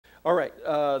All right,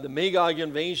 the Magog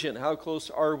invasion, how close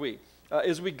are we?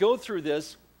 As we go through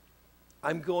this,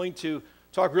 I'm going to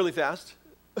talk really fast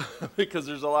because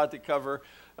there's a lot to cover.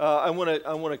 I want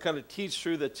to kind of teach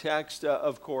through the text,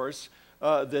 of course,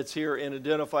 that's here and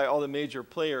identify all the major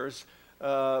players.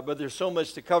 But there's so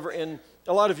much to cover, and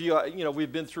a lot of you,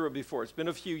 we've been through it before. It's been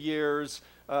a few years,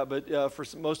 but for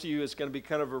most of you, it's going to be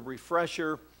kind of a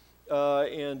refresher.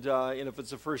 And if it's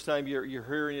the first time you're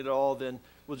hearing it all, then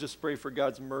we'll just pray for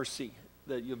God's mercy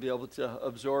that you'll be able to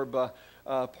absorb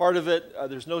part of it.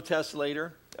 There's no test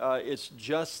later. It's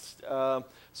just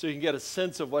so you can get a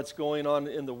sense of what's going on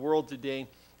in the world today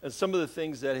and some of the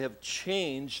things that have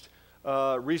changed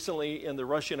recently in the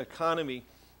Russian economy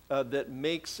that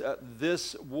makes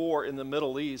this war in the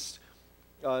Middle East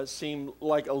seem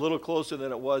like a little closer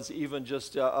than it was even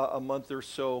just a month or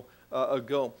so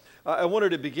ago. I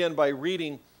wanted to begin by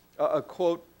reading a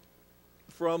quote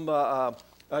from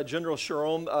General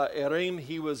Sharon Erim.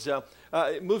 He was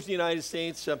moved to the United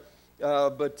States,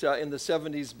 but in the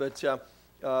 70s. But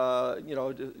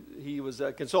he was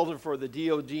a consultant for the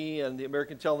DoD and the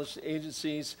American intelligence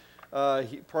agencies.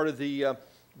 Part of the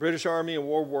British Army in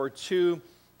World War II.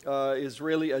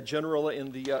 A general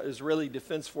in the Israeli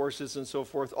Defense Forces and so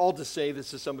forth. All to say,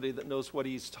 this is somebody that knows what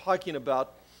he's talking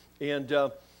about. And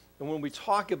when we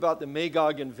talk about the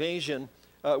Magog invasion,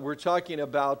 we're talking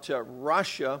about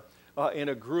Russia and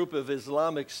a group of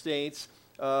Islamic states,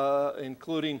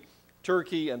 including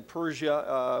Turkey and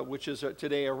Persia, which is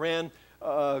today Iran,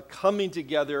 coming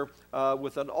together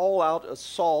with an all-out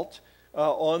assault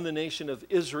on the nation of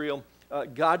Israel.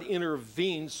 God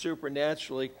intervenes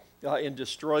supernaturally and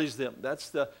destroys them.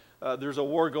 There's a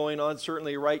war going on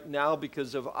certainly right now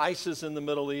because of ISIS in the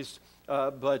Middle East,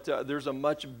 but there's a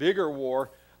much bigger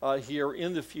war here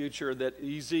in the future that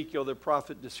Ezekiel, the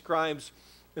prophet, describes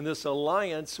in this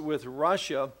alliance with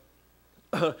Russia.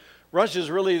 Russia's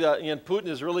really and Putin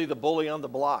is really the bully on the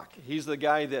block. He's the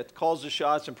guy that calls the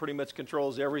shots and pretty much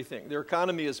controls everything. Their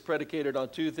economy is predicated on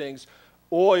two things: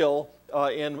 oil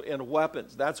and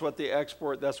weapons. That's what they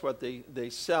export. That's what they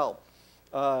sell.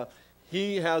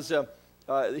 He has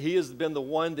been the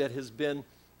one that has been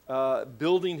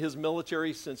building his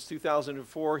military since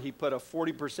 2004. He put a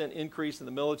 40% increase in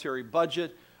the military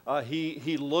budget.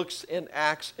 He looks and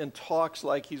acts and talks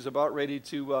like he's about ready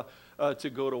to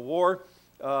go to war.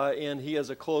 And he has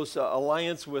a close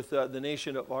alliance with the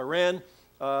nation of Iran.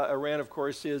 Iran, of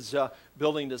course, is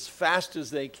building as fast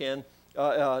as they can,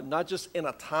 not just an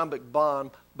atomic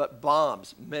bomb, but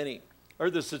bombs, many. I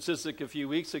heard the statistic a few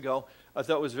weeks ago. I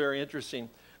thought it was very interesting.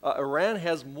 Iran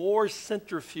has more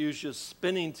centrifuges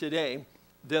spinning today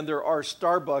than there are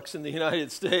Starbucks in the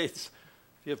United States.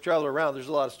 If you have traveled around, there's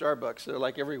a lot of Starbucks. They're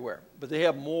like everywhere. But they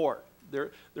have more.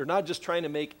 They're not just trying to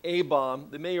make a bomb.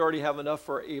 They may already have enough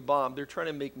for a bomb. They're trying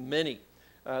to make many.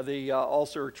 They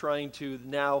also are trying to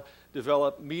now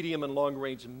develop medium and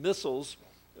long-range missiles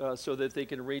so that they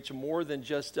can reach more than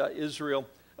just Israel.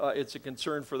 It's a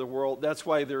concern for the world. That's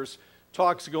why there's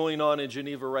talks going on in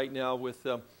Geneva right now with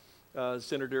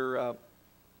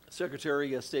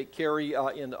Secretary of State Kerry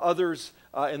and others,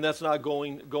 and that's not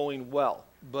going well.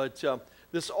 But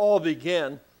this all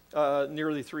began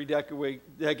nearly 3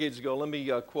 decades ago. Let me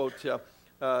quote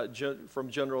from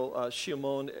General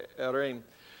Shimon Erim.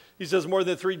 He says, more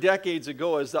than 3 decades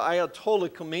ago, as the Ayatollah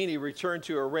Khomeini returned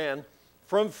to Iran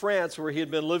from France, where he had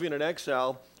been living in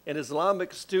exile, and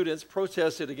Islamic students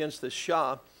protested against the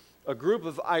Shah, a group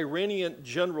of Iranian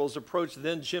generals approached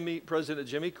then President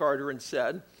Jimmy Carter and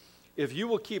said, if you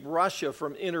will keep Russia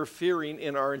from interfering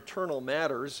in our internal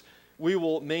matters, we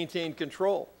will maintain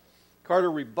control.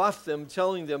 Carter rebuffed them,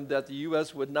 telling them that the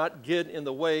U.S. would not get in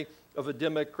the way of a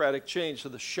democratic change. So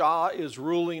the Shah is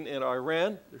ruling in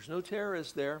Iran. There's no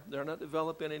terrorists there. They're not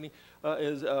developing any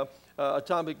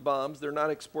atomic bombs. They're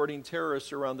not exporting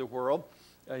terrorists around the world.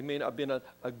 He may not have been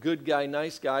a good guy,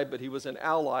 nice guy, but he was an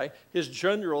ally. His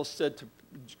general said to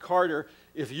Carter,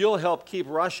 if you'll help keep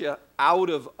Russia out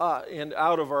of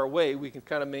our way, we can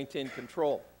kind of maintain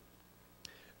control.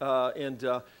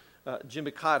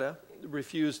 Jimmy Carter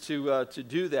refused to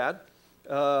do that.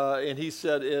 And he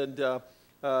said,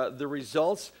 the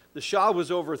results, the Shah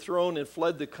was overthrown and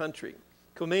fled the country.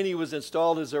 Khomeini was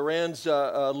installed as Iran's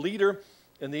leader,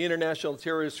 and the international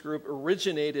terrorist group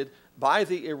originated by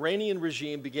the Iranian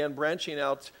regime began branching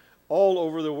out all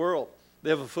over the world. They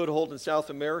have a foothold in South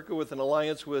America with an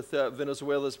alliance with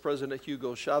Venezuela's President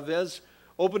Hugo Chavez,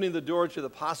 opening the door to the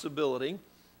possibility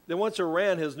that once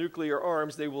Iran has nuclear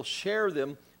arms, they will share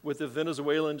them with the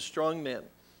Venezuelan strongmen.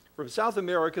 From South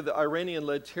America, the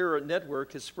Iranian-led terror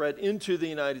network has spread into the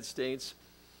United States.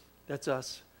 That's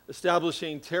us.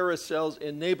 establishing terrorist cells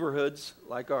in neighborhoods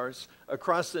like ours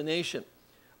across the nation.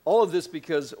 All of this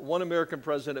because one American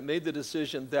president made the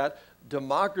decision that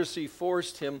democracy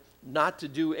forced him not to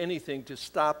do anything to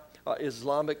stop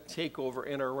Islamic takeover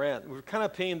in Iran. We're kind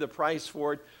of paying the price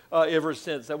for it ever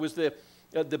since. That was the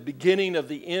beginning of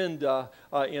the end,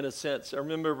 in a sense. I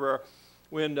remember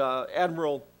when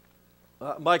Admiral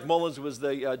Mike Mullins was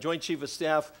the Joint Chief of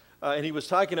Staff, and he was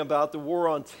talking about the war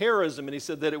on terrorism, and he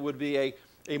said that it would be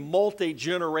a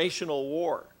multi-generational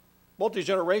war.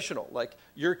 Multi-generational, like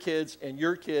your kids and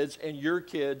your kids and your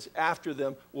kids after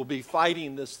them will be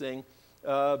fighting this thing.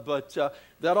 But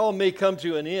that all may come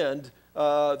to an end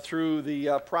through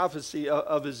the prophecy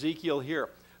of Ezekiel here.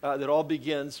 That all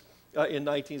begins in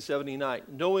 1979.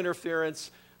 No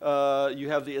interference. You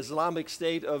have the Islamic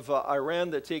State of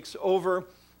Iran that takes over.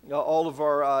 All of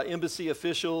our embassy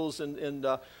officials and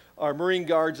our Marine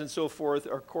Guards and so forth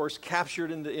are, of course, captured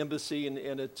in the embassy, and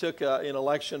it took an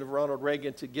election of Ronald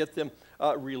Reagan to get them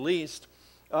released.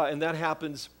 And that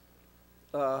happens,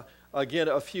 again,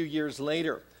 a few years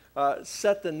later.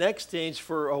 Set the next stage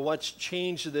for what's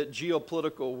changed the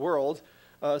geopolitical world,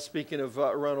 speaking of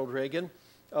Ronald Reagan.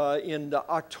 In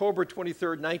October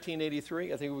 23rd,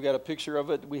 1983, I think we've got a picture of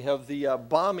it, we have the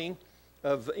bombing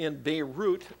in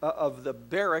Beirut of the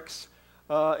barracks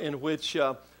in which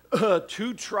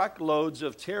 2 truckloads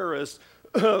of terrorists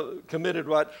committed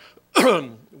what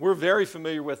we're very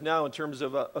familiar with now in terms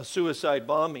of a suicide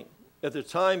bombing. At the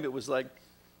time, it was like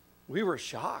we were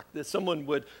shocked that someone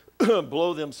would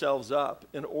blow themselves up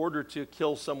in order to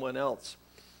kill someone else.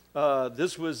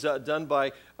 This was done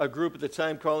by a group at the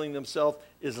time calling themselves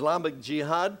Islamic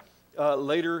Jihad.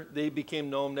 Later, they became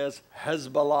known as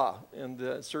Hezbollah,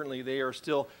 and certainly they are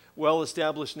still well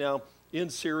established now in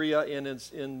Syria and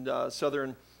in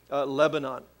southern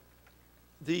Lebanon.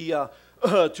 The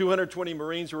 220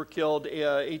 Marines were killed,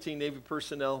 18 Navy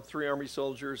personnel, 3 Army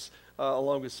soldiers,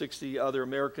 along with 60 other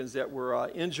Americans that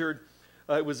were injured.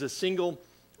 It was the single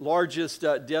largest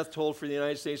death toll for the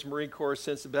United States Marine Corps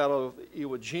since the Battle of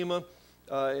Iwo Jima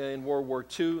in World War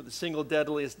II, the single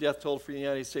deadliest death toll for the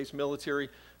United States military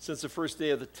since the first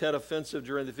day of the Tet Offensive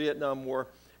during the Vietnam War,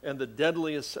 and the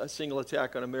deadliest single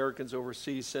attack on Americans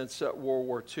overseas since World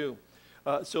War II.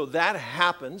 So that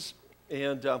happens,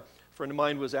 and a friend of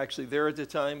mine was actually there at the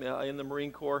time in the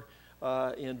Marine Corps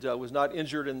and was not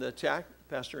injured in the attack,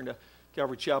 pastor in the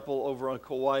Calvary Chapel over on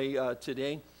Kauai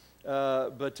today.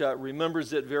 But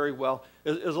remembers it very well,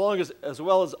 as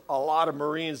well as a lot of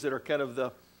Marines that are kind of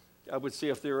the, I would say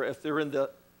if they're in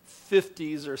the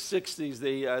 50s or 60s,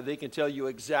 they can tell you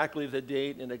exactly the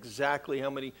date and exactly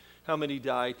how many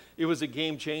died. It was a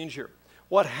game changer.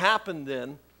 What happened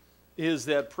then is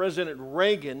that President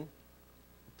Reagan,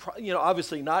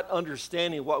 obviously not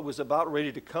understanding what was about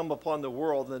ready to come upon the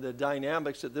world and the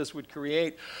dynamics that this would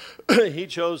create, he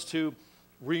chose to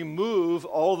remove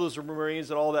all those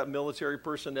Marines and all that military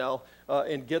personnel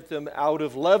and get them out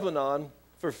of Lebanon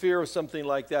for fear of something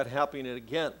like that happening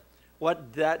again.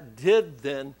 What that did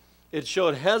then, it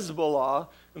showed Hezbollah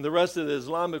and the rest of the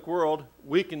Islamic world,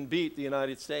 we can beat the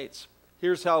United States.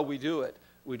 Here's how we do it.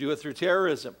 We do it through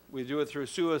terrorism. We do it through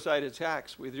suicide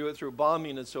attacks. We do it through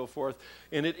bombing and so forth.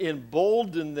 And it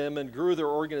emboldened them and grew their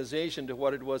organization to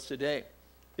what it was today.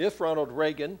 If Ronald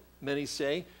Reagan, many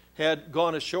say, had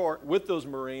gone ashore with those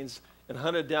Marines and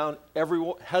hunted down every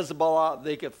Hezbollah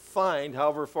they could find,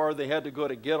 however far they had to go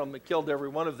to get them, and killed every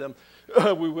one of them,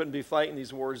 we wouldn't be fighting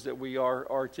these wars that we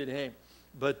are today.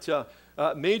 But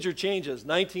major changes,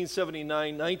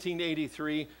 1979,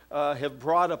 1983, have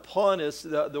brought upon us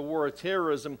the war of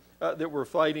terrorism that we're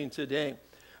fighting today.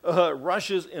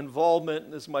 Russia's involvement,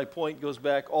 and this is my point, goes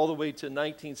back all the way to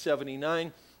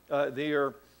 1979. They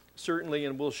are certainly,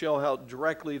 and we'll show how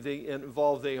directly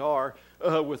involved they are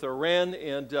with Iran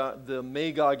and the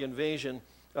Magog invasion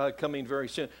coming very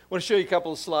soon. I want to show you a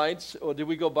couple of slides. Oh, did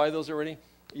we go by those already?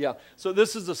 Yeah. So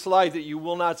this is a slide that you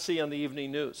will not see on the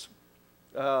evening news.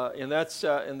 And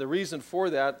the reason for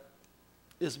that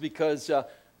is because that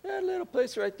little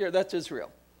place right there, that's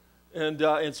Israel.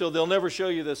 And so they'll never show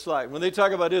you this slide. When they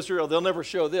talk about Israel, they'll never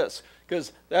show this,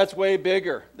 because that's way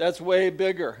bigger, that's way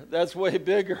bigger, that's way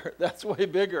bigger, that's way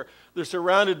bigger. They're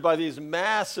surrounded by these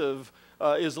massive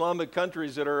Islamic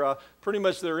countries that are pretty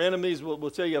much their enemies.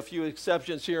 We'll tell you a few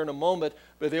exceptions here in a moment,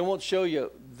 but they won't show you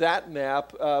that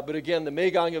map. But again, the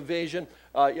Magog invasion,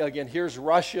 Again, here's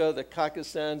Russia, the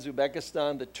Kazakhstan,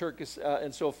 Uzbekistan, the Turkish,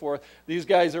 and so forth. These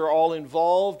guys are all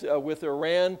involved with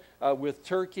Iran, with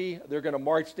Turkey. They're going to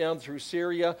march down through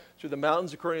Syria, through the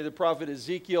mountains, according to the prophet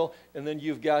Ezekiel. And then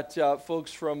you've got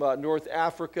folks from North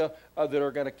Africa that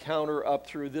are going to counter up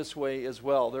through this way as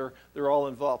well. They're all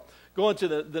involved. Going to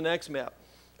the next map.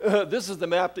 This is the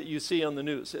map that you see on the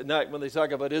news at night when they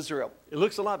talk about Israel. It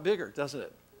looks a lot bigger, doesn't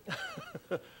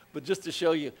it? But just to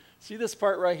show you, see this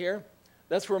part right here?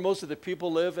 That's where most of the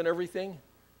people live and everything.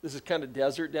 This is kind of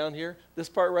desert down here. This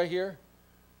part right here,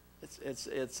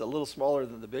 it's a little smaller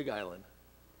than the Big Island.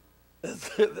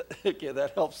 Okay,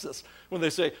 that helps us. When they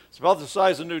say, it's about the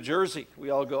size of New Jersey, we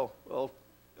all go, well,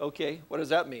 okay, what does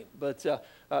that mean? But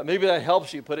maybe that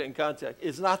helps you put it in context.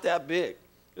 It's not that big.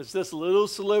 It's this little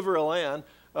sliver of land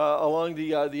along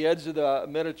the edge of the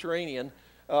Mediterranean.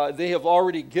 They have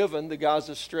already given the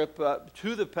Gaza Strip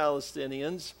to the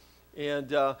Palestinians, and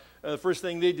the first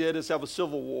thing they did is have a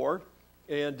civil war,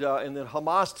 and then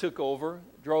Hamas took over,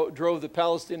 drove the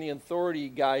Palestinian Authority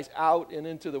guys out and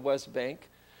into the West Bank,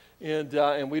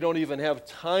 and we don't even have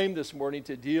time this morning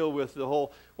to deal with the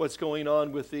whole what's going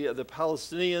on with the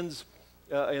Palestinians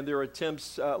and their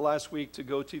attempts last week to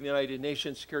go to the United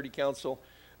Nations Security Council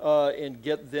and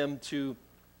get them to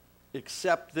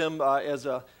accept them as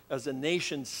a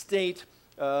nation state,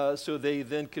 so they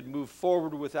then could move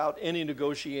forward without any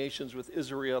negotiations with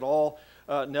Israel at all.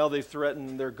 Now they've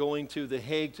threatened they're going to The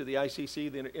Hague, to the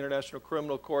ICC, the International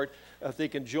Criminal Court. If they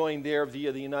can join there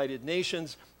via the United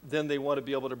Nations, then they want to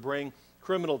be able to bring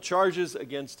criminal charges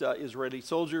against Israeli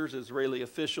soldiers, Israeli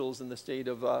officials in the state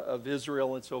of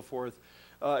Israel, and so forth.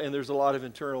 And there's a lot of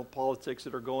internal politics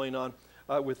that are going on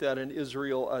with that in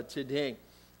Israel today.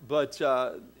 But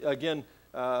again,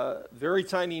 very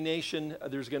tiny nation.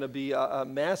 There's going to be a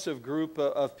massive group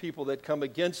of people that come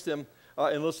against him.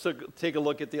 And let's take a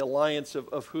look at the alliance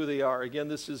of who they are. Again,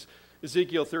 this is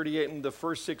Ezekiel 38 in the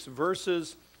first 6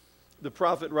 verses. The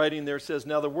prophet writing there says,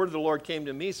 "Now the word of the Lord came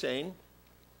to me, saying,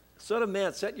 Son of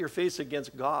man, set your face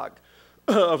against Gog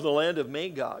of the land of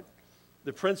Magog,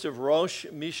 the prince of Rosh,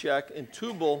 Meshach, and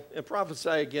Tubal, and prophesy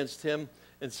against him,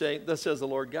 and say, Thus says the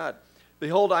Lord God,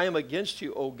 Behold, I am against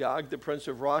you, O Gog, the prince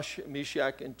of Rosh,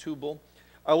 Meshach, and Tubal.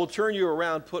 I will turn you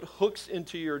around, put hooks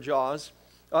into your jaws,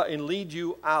 and lead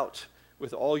you out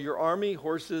with all your army,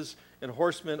 horses, and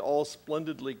horsemen, all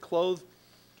splendidly clothed,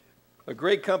 a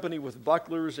great company with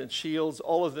bucklers and shields,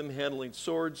 all of them handling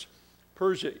swords.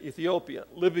 Persia, Ethiopia,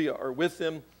 Libya are with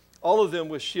them, all of them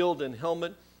with shield and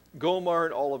helmet. Gomar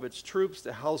and all of its troops,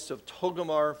 the house of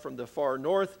Togarmah from the far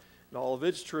north, and all of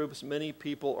its troops, many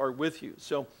people are with you."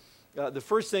 So the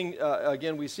first thing,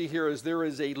 again, we see here is there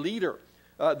is a leader.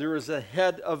 There is a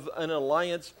head of an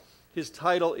alliance. His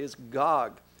title is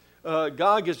Gog.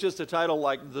 Gog is just a title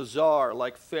like the czar,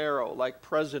 like pharaoh, like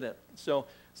president. So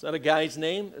it's not a guy's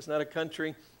name. It's not a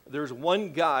country. There's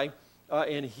one guy,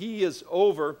 and he is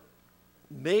over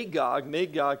Magog.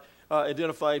 Magog,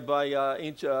 identified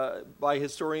by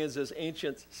historians as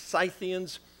ancient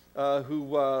Scythians,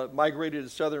 who migrated to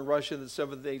southern Russia in the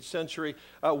 7th, 8th century.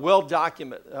 Well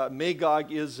documented.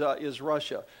 Magog is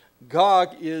Russia.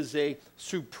 Gog is a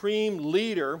supreme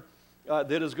leader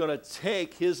that is going to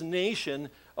take his nation,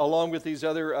 along with these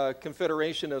other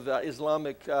confederation of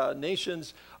Islamic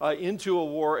nations, into a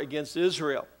war against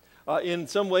Israel. In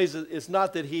some ways, it's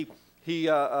not that he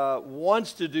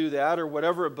wants to do that or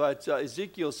whatever, but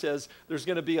Ezekiel says there's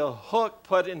going to be a hook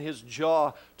put in his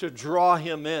jaw to draw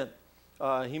him in.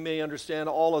 He may understand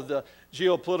all of the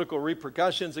geopolitical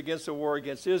repercussions against the war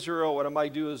against Israel, what it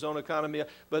might do to his own economy,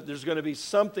 but there's going to be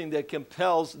something that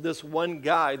compels this one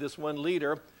guy, this one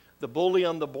leader, the bully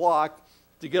on the block,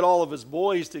 to get all of his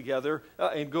boys together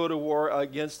and go to war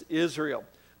against Israel.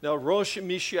 Now, Rosh,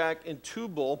 Meshach, and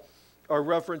Tubal are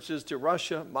references to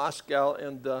Russia, Moscow,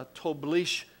 and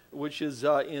Toblish, which is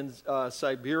in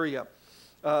Siberia.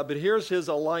 But here's his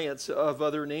alliance of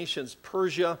other nations.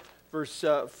 Persia, verse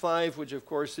 5, which of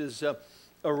course is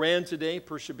Iran today.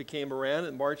 Persia became Iran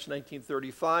in March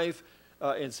 1935,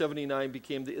 and 79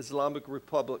 became the Islamic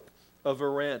Republic of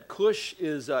Iran. Kush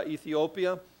is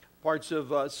Ethiopia, parts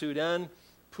of Sudan.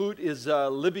 Put is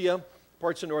Libya,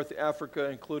 parts of North Africa,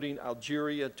 including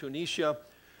Algeria, Tunisia.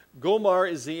 Gomar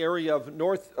is the area of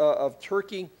north of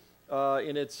Turkey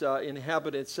and its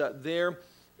inhabitants there.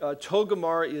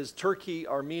 Togarmah is Turkey,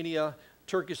 Armenia,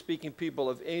 Turkish-speaking people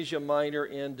of Asia Minor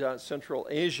and Central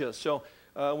Asia. So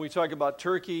when we talk about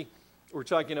Turkey, we're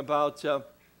talking about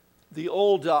the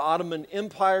old Ottoman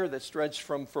Empire that stretched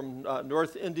from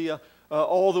North India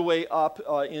all the way up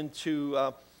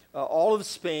into all of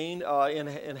Spain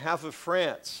and half of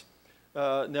France.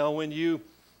 Now, when you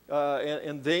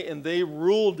and they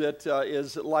ruled it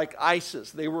as like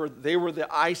ISIS. They were the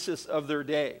ISIS of their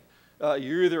day.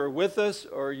 You're either with us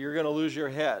or you're going to lose your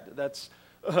head. That's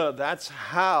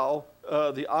how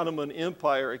the Ottoman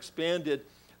Empire expanded,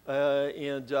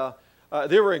 and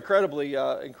they were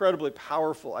incredibly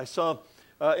powerful. I saw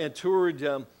and toured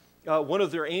one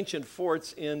of their ancient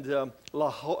forts in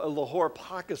Lahore,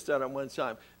 Pakistan at one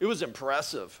time. It was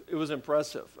impressive. It was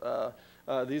impressive.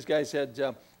 These guys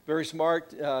had very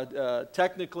smart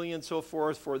technically and so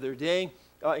forth for their day,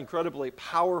 incredibly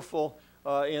powerful,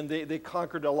 and they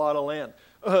conquered a lot of land.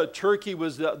 Turkey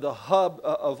was the hub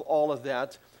of all of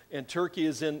that, and Turkey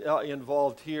is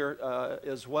involved here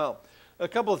as well. A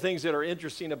couple of things that are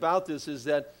interesting about this is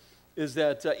that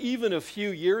even a few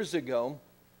years ago,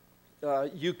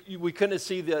 we couldn't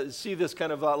see this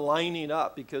kind of lining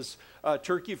up, because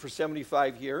Turkey for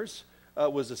 75 years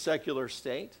was a secular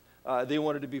state. They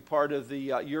wanted to be part of the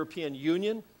European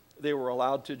Union. They were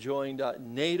allowed to join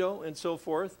NATO and so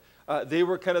forth. They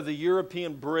were kind of the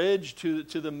European bridge to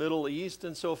the Middle East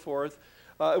and so forth.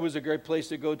 It was a great place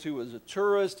to go to as a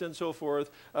tourist and so forth,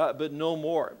 but no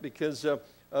more, because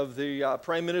of the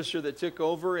prime minister that took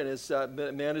over and has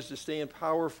managed to stay in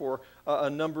power for a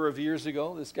number of years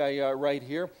ago. This guy right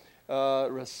here,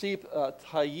 Recep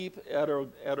Tayyip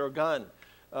Erdogan.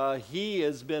 He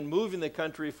has been moving the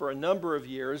country for a number of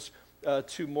years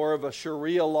to more of a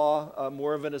Sharia law,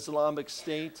 more of an Islamic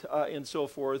state, and so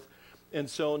forth. And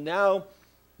so now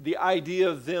the idea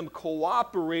of them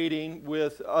cooperating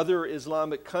with other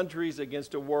Islamic countries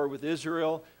against a war with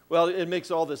Israel, well, it makes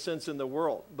all the sense in the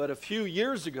world. But a few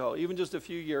years ago, even just a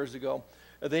few years ago,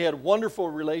 they had wonderful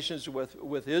relations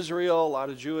with Israel. A lot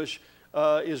of Jewish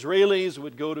Israelis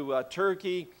would go to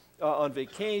Turkey on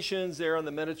vacations there on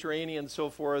the Mediterranean and so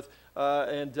forth.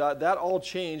 And that all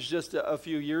changed just a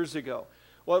few years ago.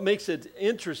 What makes it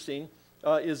interesting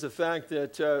is the fact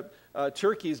that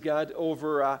Turkey's got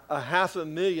over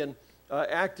 500,000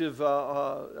 active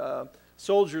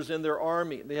soldiers in their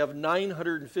army. They have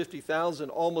 950,000,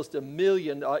 almost 1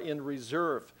 million in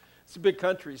reserve. It's a big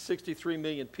country, 63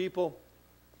 million people,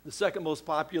 the second most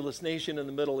populous nation in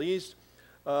the Middle East.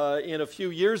 And a few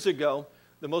years ago,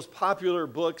 the most popular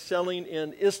book selling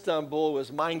in Istanbul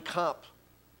was Mein Kampf.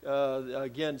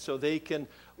 Again, so they can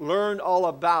learn all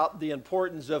about the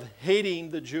importance of hating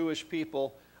the Jewish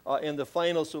people and the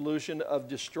final solution of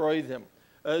destroy them.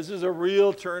 This is a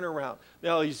real turnaround.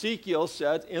 Now, Ezekiel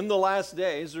said in the last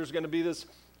days there's going to be this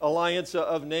alliance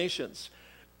of nations.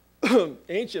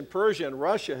 Ancient Persia and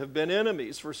Russia have been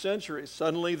enemies for centuries.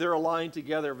 Suddenly they're aligned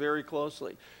together very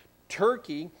closely.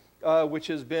 Turkey, which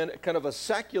has been kind of a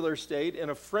secular state and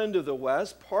a friend of the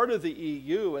West, part of the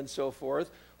EU and so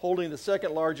forth, holding the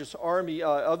second largest army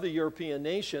of the European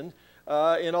nation,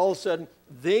 and all of a sudden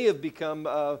they have become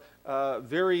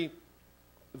very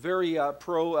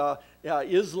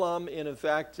pro-Islam, and in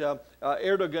fact,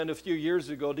 Erdogan a few years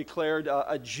ago declared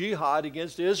a jihad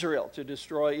against Israel to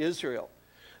destroy Israel.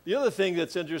 The other thing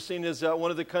that's interesting is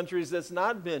one of the countries that's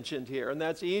not mentioned here, and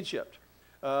that's Egypt.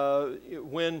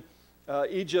 When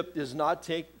Egypt does not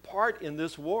take part in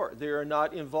this war, they are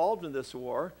not involved in this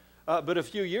war, but a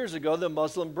few years ago, the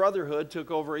Muslim Brotherhood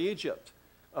took over Egypt.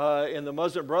 And the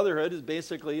Muslim Brotherhood is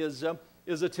basically is a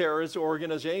terrorist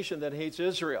organization that hates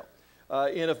Israel.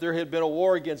 And if there had been a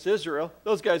war against Israel,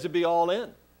 those guys would be all in.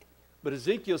 But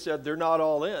Ezekiel said they're not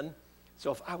all in.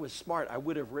 So if I was smart, I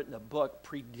would have written a book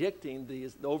predicting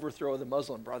the overthrow of the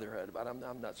Muslim Brotherhood. But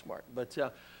I'm not smart. But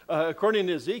according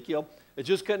to Ezekiel, it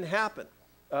just couldn't happen.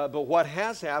 But what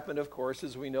has happened, of course,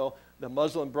 as we know, the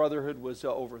Muslim Brotherhood was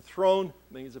overthrown.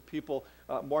 Millions of people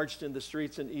marched in the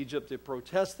streets in Egypt to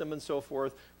protest them and so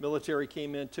forth. Military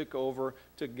came in, took over,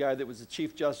 took a guy that was the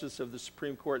Chief Justice of the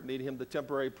Supreme Court, made him the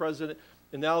temporary president.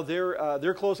 And now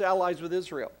they're close allies with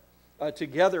Israel.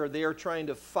 Together, they are trying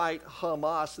to fight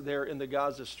Hamas there in the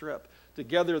Gaza Strip.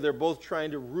 Together, they're both trying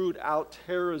to root out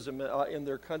terrorism in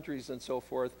their countries and so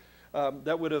forth.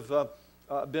 That would have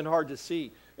been hard to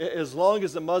see. As long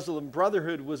as the Muslim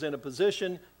Brotherhood was in a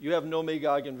position, you have no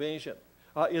Magog invasion.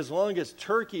 As long as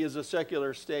Turkey is a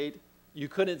secular state, you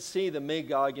couldn't see the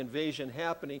Magog invasion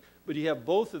happening. But you have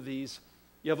both of these.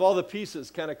 You have all the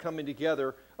pieces kind of coming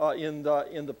together in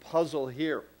the puzzle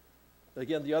here.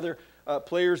 Again, the other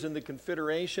players in the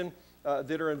confederation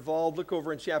that are involved, look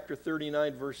over in chapter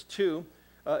 39, verse 2.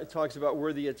 It talks about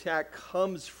where the attack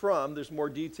comes from. There's more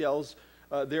details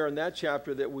there in that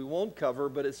chapter that we won't cover,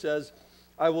 but it says,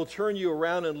 I will turn you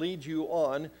around and lead you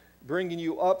on, bringing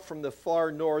you up from the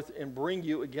far north and bring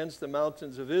you against the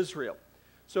mountains of Israel.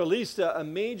 So at least a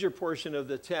major portion of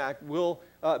the attack will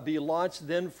be launched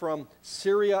then from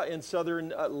Syria and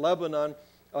southern Lebanon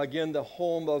again, the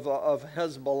home of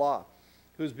Hezbollah,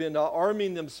 who's been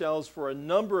arming themselves for a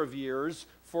number of years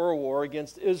for a war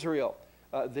against Israel.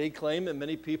 They claim, and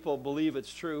many people believe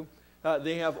it's true,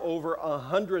 they have over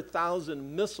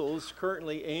 100,000 missiles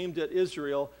currently aimed at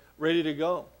Israel, ready to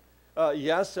go.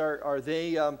 Yes, are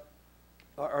they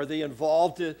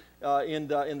involved in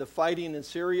the fighting in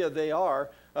Syria? They are,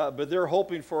 but they're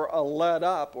hoping for a let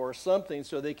up or something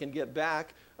so they can get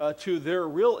back to their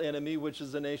real enemy, which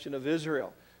is the nation of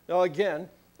Israel. Now again,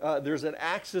 there's an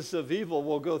axis of evil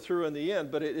we'll go through in the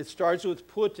end, but it starts with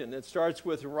Putin. It starts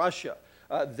with Russia.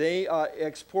 They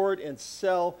export and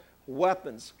sell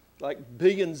weapons, like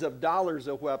billions of dollars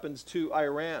of weapons, to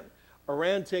Iran.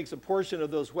 Iran takes a portion of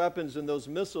those weapons and those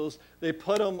missiles, they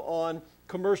put them on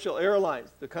commercial airlines,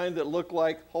 the kind that look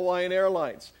like Hawaiian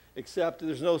Airlines, except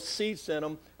there's no seats in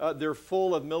them. They're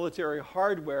full of military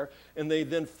hardware, and they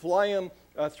then fly them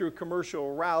through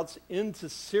commercial routes into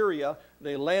Syria.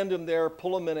 They land them there,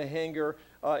 pull them in a hangar,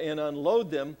 and unload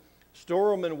them,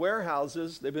 store them in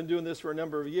warehouses. They've been doing this for a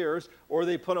number of years, or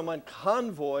they put them on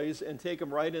convoys and take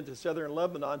them right into southern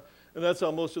Lebanon, and that's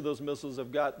how most of those missiles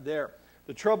have got there.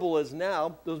 The trouble is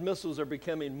now those missiles are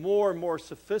becoming more and more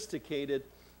sophisticated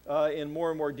and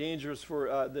more dangerous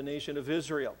for the nation of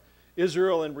Israel.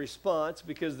 Israel, in response,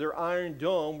 because their Iron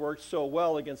Dome worked so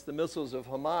well against the missiles of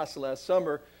Hamas last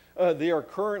summer, they are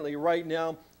currently right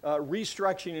now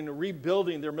restructuring and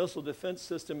rebuilding their missile defense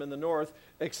system in the north,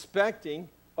 expecting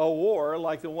a war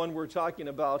like the one we're talking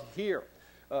about here.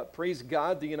 Praise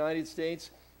God, the United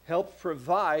States helped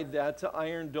provide that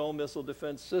Iron Dome missile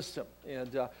defense system.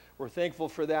 And we're thankful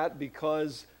for that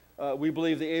because we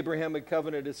believe the Abrahamic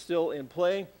covenant is still in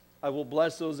play. I will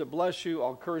bless those that bless you.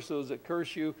 I'll curse those that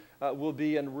curse you. We'll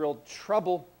be in real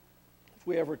trouble if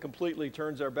we ever completely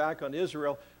turns our back on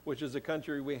Israel, which is a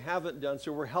country we haven't done.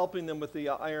 So we're helping them with the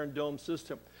Iron Dome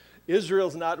system.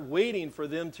 Israel's not waiting for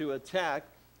them to attack.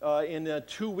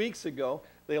 2 weeks ago,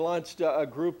 they launched a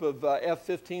group of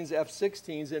F-15s,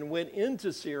 F-16s, and went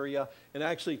into Syria and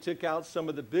actually took out some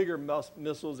of the bigger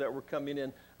missiles that were coming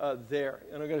in there.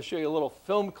 And I'm going to show you a little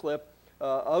film clip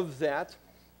of that.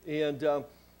 And a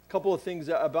couple of things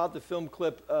about the film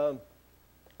clip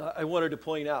I wanted to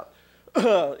point out.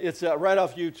 It's right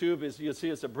off YouTube. As you'll see,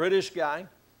 it's a British guy.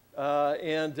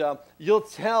 And you'll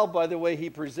tell by the way he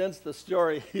presents the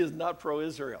story, he is not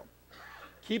pro-Israel.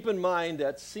 Keep in mind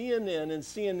that CNN and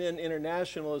CNN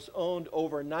International is owned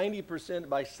over 90%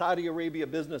 by Saudi Arabia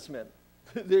businessmen.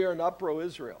 They are not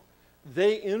pro-Israel.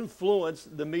 They influence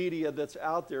the media that's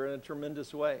out there in a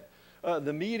tremendous way.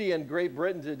 The media in Great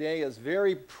Britain today is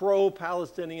very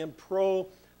pro-Palestinian,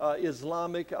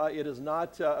 pro-Islamic. It is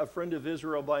not a friend of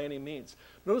Israel by any means.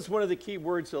 Notice one of the key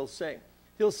words he'll say.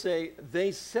 He'll say,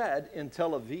 they said in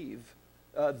Tel Aviv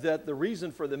that the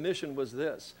reason for the mission was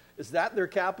this. Is that their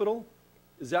capital?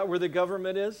 Is that where the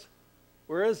government is?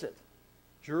 Where is it?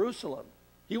 Jerusalem.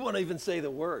 He won't even say the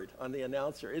word on the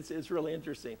announcer. It's really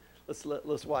interesting.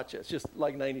 Let's watch it. It's just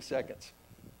like 90 seconds.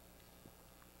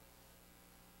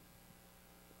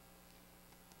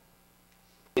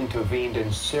 Intervened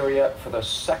in Syria for the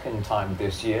second time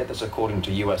this year. That's according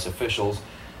to U.S. officials.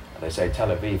 They say Tel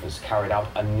Aviv has carried out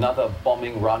another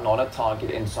bombing run on a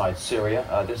target inside Syria.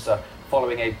 This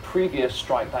following a previous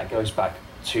strike that goes back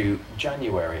to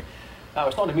January. Now,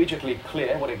 it's not immediately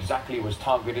clear what exactly was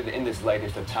targeted in this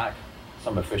latest attack.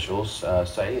 Some officials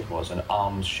say it was an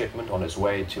arms shipment on its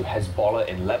way to Hezbollah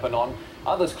in Lebanon.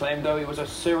 Others claim, though, it was a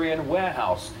Syrian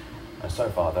warehouse. And so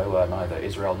far, though, neither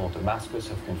Israel nor Damascus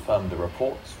have confirmed the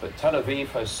reports. But Tel Aviv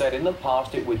has said in the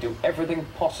past it would do everything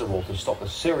possible to stop the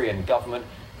Syrian government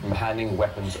from handing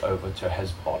weapons over to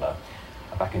Hezbollah.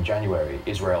 Back in January,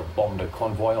 Israel bombed a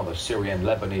convoy on the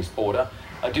Syrian-Lebanese border.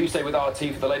 Do stay with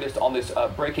RT for the latest on this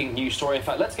breaking news story. In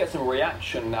fact, let's get some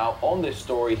reaction now on this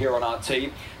story here on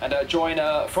RT. And join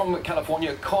from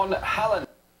California, Con Hallen.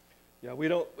 Yeah, we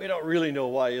don't really know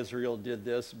why Israel did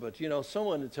this, but you know,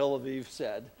 someone in Tel Aviv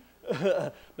said.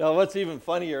 Now, what's even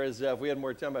funnier is if we had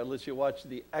more time, I'd let you watch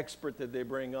the expert that they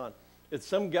bring on. It's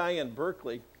some guy in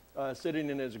Berkeley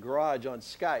sitting in his garage on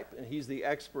Skype, and he's the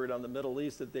expert on the Middle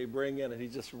East that they bring in, and he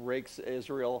just rakes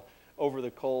Israel over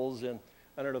the coals. And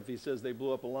I don't know if he says they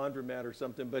blew up a laundromat or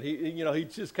something, but he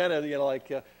just kind of,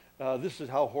 this is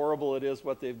how horrible it is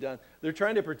what they've done. They're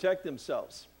trying to protect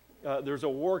themselves. There's a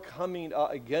war coming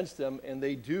against them, and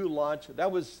they do launch.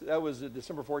 That was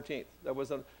December 14th.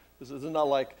 This is not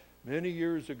like many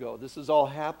years ago. This is all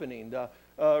happening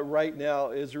right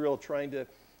now. Israel trying to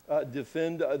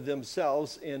defend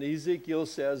themselves, and Ezekiel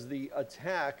says the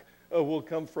attack will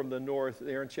come from the north.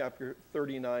 There in chapter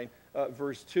 39,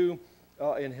 verse 2.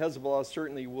 and Hezbollah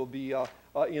certainly will be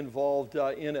involved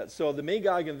in it. So the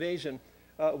Magog invasion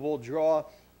will draw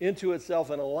into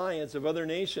itself an alliance of other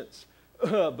nations.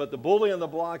 But the bully on the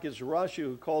block is Russia,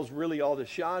 who calls really all the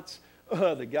shots.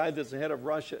 The guy that's the head of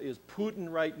Russia is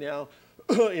Putin right now.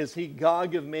 Is he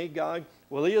Gog of Magog?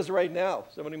 Well, he is right now.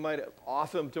 Somebody might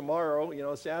off him tomorrow,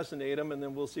 assassinate him, and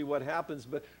then we'll see what happens.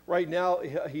 But right now,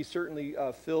 he certainly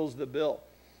fills the bill.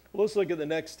 Well, let's look at the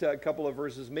next couple of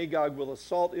verses. Magog will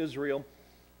assault Israel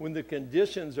when the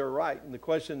conditions are right. And the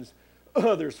questions,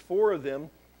 there's 4 of them.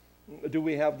 Do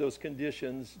we have those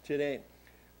conditions today?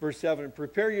 Verse 7,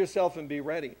 prepare yourself and be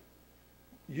ready,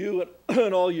 you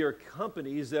and all your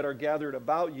companies that are gathered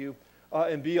about you,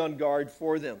 and be on guard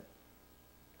for them.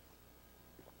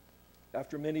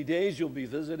 After many days you'll be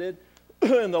visited.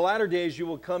 In the latter days you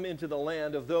will come into the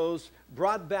land of those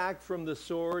brought back from the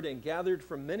sword and gathered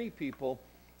from many people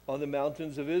on the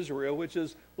mountains of Israel, which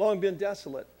has long been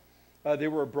desolate. They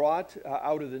were brought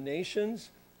out of the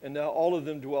nations, and now all of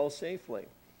them dwell safely.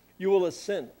 You will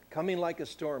ascend, coming like a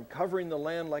storm, covering the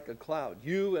land like a cloud,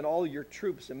 you and all your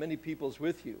troops and many peoples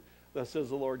with you, thus says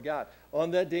the Lord God.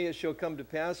 On that day it shall come to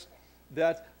pass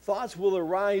that thoughts will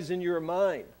arise in your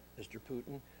mind, Mr.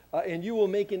 Putin, and you will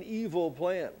make an evil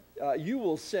plan. You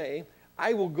will say,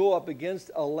 I will go up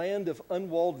against a land of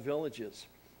unwalled villages.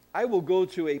 I will go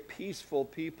to a peaceful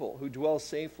people who dwell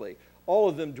safely, all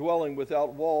of them dwelling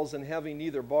without walls and having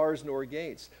neither bars nor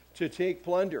gates, to take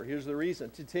plunder. Here's the reason: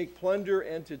 to take plunder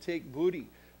and to take booty,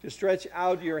 to stretch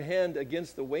out your hand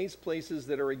against the waste places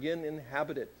that are again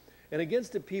inhabited, and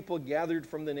against the people gathered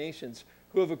from the nations,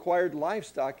 who have acquired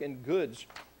livestock and goods,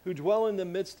 who dwell in the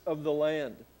midst of the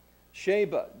land.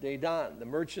 Sheba, Dedan, the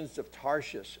merchants of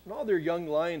Tarshish, and all their young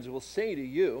lions will say to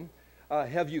you,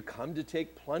 have you come to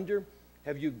take plunder?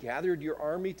 Have you gathered your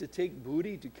army to take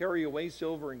booty, to carry away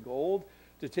silver and gold,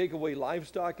 to take away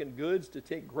livestock and goods, to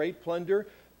take great plunder?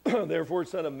 Therefore,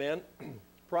 son of man,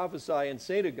 prophesy and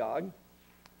say to Gog,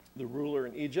 the ruler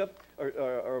in Egypt, or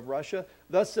of Russia,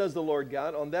 thus says the Lord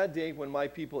God, on that day when my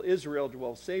people Israel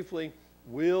dwell safely,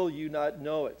 will you not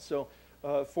know it? So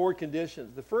 4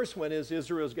 conditions. The first one is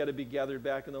Israel's got to be gathered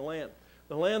back in the land.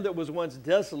 The land that was once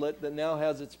desolate that now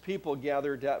has its people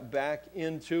gathered back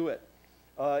into it.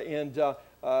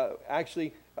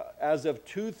 Actually, as of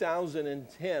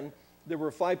 2010, there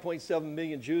were 5.7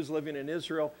 million Jews living in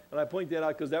Israel. And I point that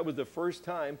out because that was the first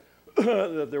time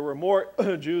that there were more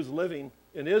Jews living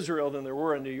in Israel than there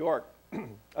were in New York.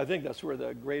 I think that's where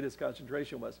the greatest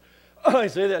concentration was. I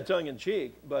say that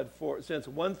tongue-in-cheek, but since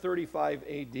 135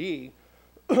 A.D.,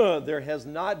 there has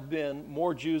not been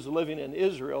more Jews living in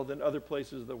Israel than other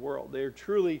places of the world. They are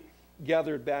truly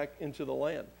gathered back into the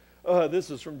land. This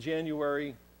is from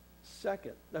January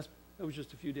 2nd. That was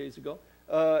just a few days ago.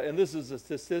 And this is a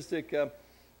statistic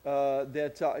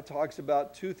that talks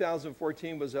about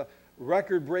 2014 was a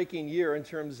record-breaking year in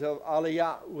terms of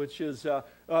aliyah, which is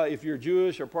if you're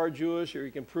Jewish or part Jewish, or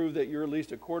you can prove that you're at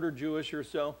least a quarter Jewish or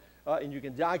so, and you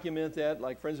can document that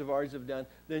like friends of ours have done,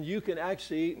 then you can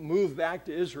actually move back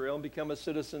to Israel and become a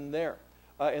citizen there.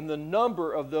 And the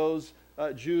number of those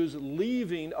Jews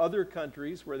leaving other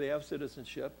countries where they have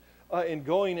citizenship and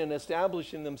going and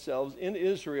establishing themselves in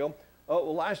Israel,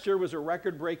 last year was a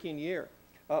record-breaking year.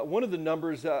 One of the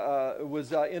numbers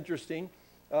was interesting.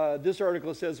 This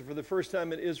article says for the first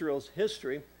time in Israel's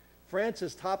history, France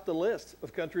has topped the list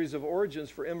of countries of origins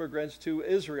for immigrants to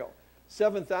Israel.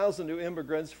 7,000 new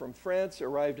immigrants from France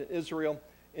arrived in Israel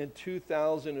in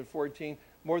 2014,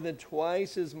 more than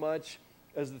twice as much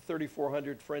as the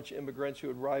 3,400 French immigrants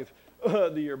who arrived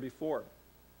the year before.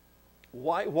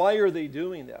 Why are they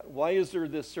doing that? Why is there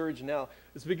this surge now?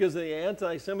 It's because of the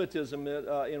anti-Semitism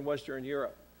in Western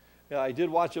Europe. I did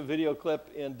watch a video clip,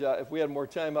 and if we had more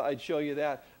time, I'd show you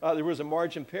that. There was a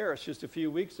march in Paris just a few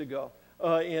weeks ago.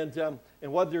 And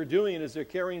what they're doing is they're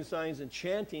carrying signs and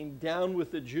chanting, down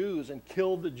with the Jews and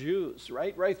kill the Jews,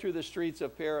 right through the streets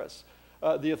of Paris.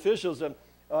 The officials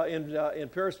in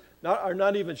Paris are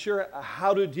not even sure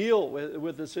how to deal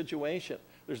with the situation.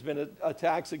 There's been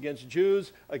attacks against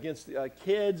Jews, against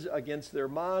kids, against their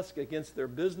mosque, against their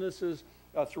businesses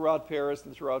throughout Paris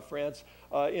and throughout France.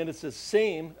 And it's the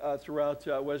same throughout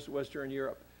Western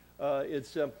Europe.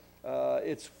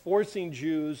 It's forcing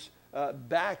Jews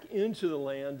back into the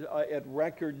land at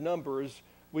record numbers.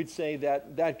 We'd say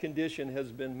that that condition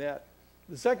has been met.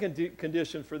 The second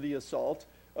condition for the assault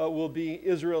will be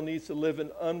Israel needs to live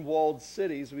in unwalled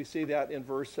cities. We see that in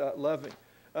verse 11.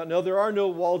 No, there are no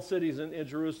walled cities in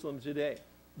Jerusalem today.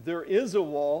 There is a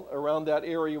wall around that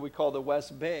area we call the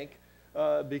West Bank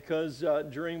because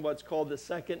during what's called the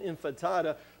Second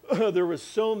Intifada, there were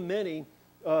so many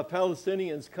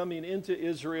Palestinians coming into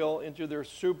Israel, into their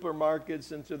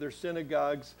supermarkets, into their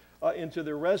synagogues, into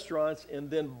their restaurants, and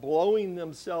then blowing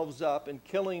themselves up and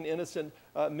killing innocent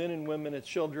men and women and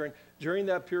children. During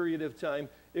that period of time,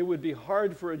 it would be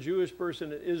hard for a Jewish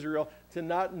person in Israel to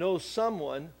not know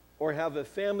someone or have a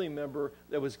family member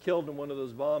that was killed in one of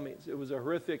those bombings. It was a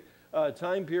horrific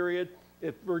time period.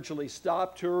 It virtually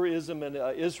stopped tourism in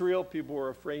Israel. People were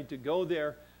afraid to go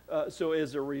there. So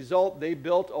as a result, they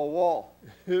built a wall,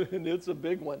 and it's a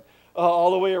big one,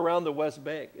 all the way around the West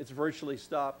Bank. It's virtually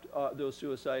stopped those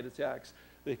suicide attacks.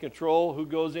 They control who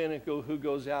goes in and who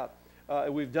goes out.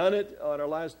 We've done it on our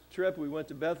last trip. We went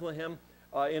to Bethlehem,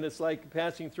 and it's like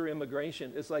passing through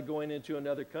immigration. It's like going into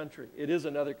another country. It is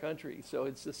another country, so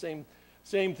it's the same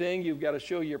thing. You've got to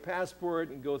show your passport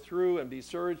and go through and be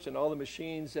searched and all the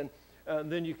machines, and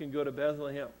then you can go to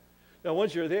Bethlehem. Now,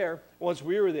 once we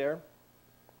were there,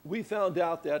 we found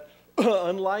out that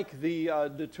unlike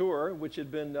the tour, which had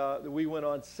been, we went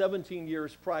on 17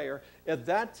 years prior, at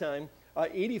that time,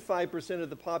 85% of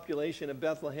the population of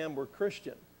Bethlehem were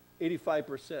Christian,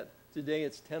 85%. Today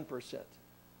it's 10%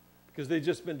 because they've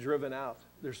just been driven out.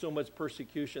 There's so much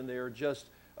persecution. They are just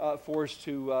forced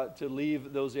to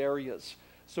leave those areas.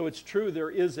 So it's true there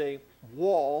is a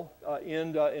wall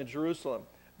in Jerusalem,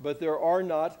 but there are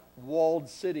not walled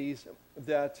cities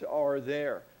that are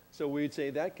there. So we'd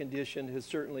say that condition has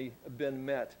certainly been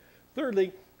met.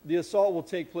 Thirdly, the assault will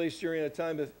take place during a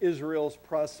time of Israel's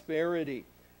prosperity,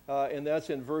 and that's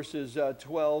in verses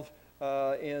 12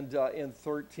 and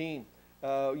 13.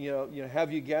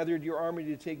 Have you gathered your army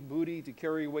to take booty, to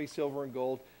carry away silver and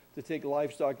gold, to take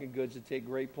livestock and goods, to take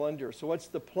great plunder? So what's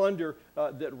the plunder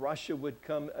that Russia would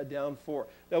come down for?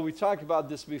 Now, we talked about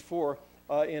this before,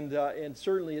 and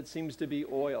certainly it seems to be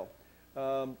oil.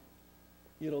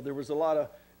 There was a lot of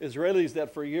Israelis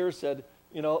that for years said,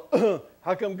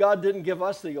 how come God didn't give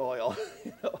us the oil?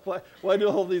 Why do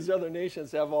all these other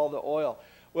nations have all the oil?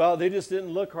 Well, they just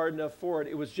didn't look hard enough for it.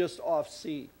 It was just off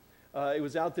sea. It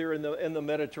was out there in the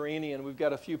Mediterranean. We've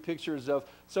got a few pictures of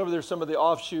some of the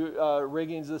offshoot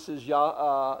riggings. This is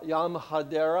Yam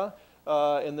Hadera,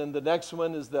 and then the next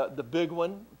one is the big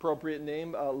one, appropriate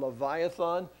name,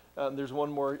 Leviathan. There's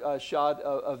one more shot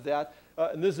of that.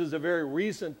 And this is a very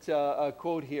recent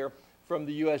quote here from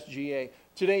the USGA.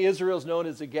 Today, Israel is known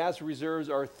as the gas reserves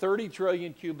are 30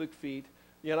 trillion cubic feet.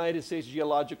 The United States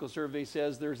Geological Survey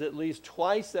says there's at least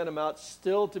twice that amount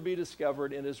still to be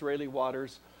discovered in Israeli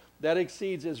waters. That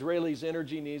exceeds Israelis'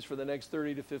 energy needs for the next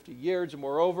 30 to 50 years.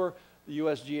 Moreover, the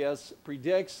USGS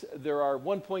predicts there are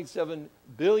 1.7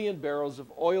 billion barrels of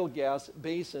oil gas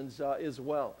basins as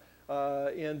well.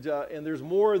 And there's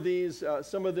more of these.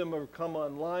 Some of them have come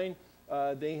online.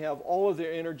 They have all of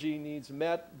their energy needs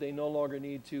met. They no longer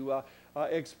need to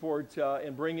export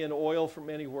and bring in oil from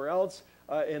anywhere else.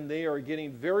 And they are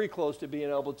getting very close to being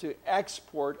able to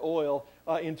export oil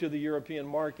into the European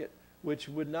market, which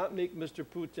would not make Mr.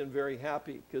 Putin very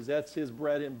happy because that's his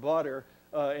bread and butter,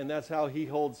 and that's how he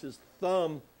holds his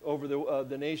thumb over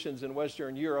the nations in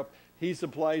Western Europe. He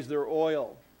supplies their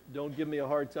oil. Don't give me a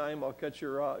hard time. I'll cut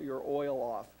your oil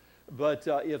off. But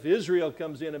if Israel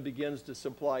comes in and begins to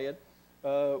supply it,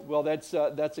 well, that's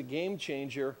a game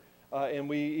changer. And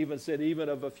we even said, even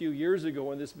of a few years ago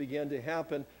when this began to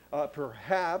happen,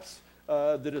 perhaps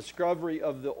the discovery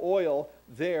of the oil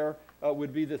there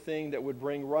would be the thing that would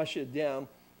bring Russia down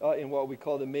in what we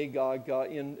call the Magog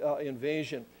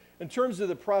invasion. In terms of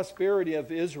the prosperity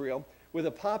of Israel, with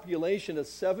a population of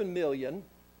 7 million,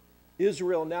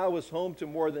 Israel now is home to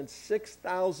more than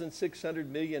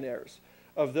 6,600 millionaires.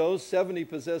 Of those, 70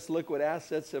 possess liquid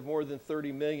assets of more than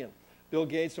 30 million. Bill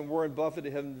Gates and Warren Buffett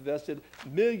have invested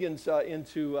millions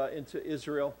into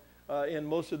Israel,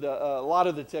 and a lot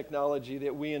of the technology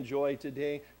that we enjoy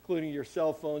today, including your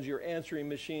cell phones, your answering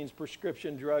machines,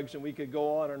 prescription drugs, and we could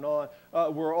go on and on,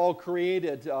 were all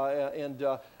created, and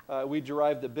we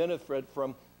derive the benefit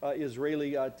from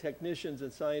Israeli technicians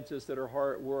and scientists that are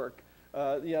hard at work.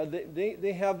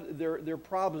 They have their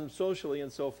problems socially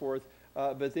and so forth,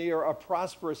 but they are a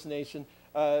prosperous nation.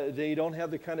 They don't have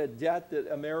the kind of debt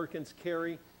that Americans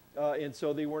carry, and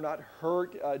so they were not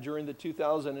hurt during the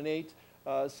 2008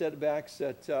 setbacks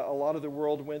that a lot of the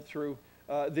world went through.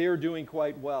 They are doing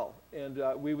quite well, and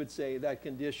we would say that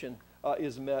condition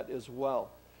is met as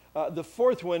well. The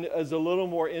fourth one is a little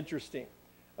more interesting.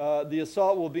 The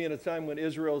assault will be in a time when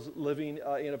Israel is living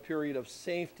in a period of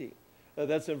safety.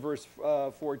 That's in verse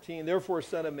 14. Therefore,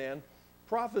 son of man,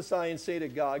 prophesy and say to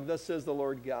Gog, thus says the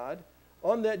Lord God,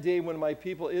 on that day when my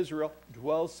people Israel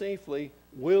dwells safely,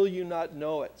 will you not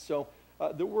know it? So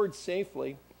the word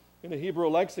safely in the Hebrew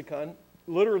lexicon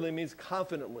literally means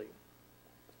confidently.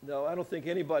 No, I don't think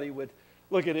anybody would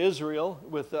look at Israel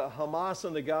with Hamas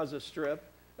on the Gaza Strip,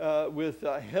 with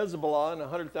Hezbollah and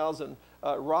 100,000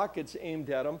 rockets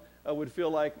aimed at them, would feel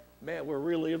like, man, we're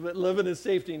really living in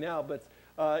safety now. But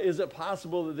is it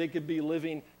possible that they could be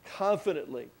living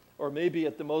confidently, or maybe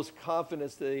at the most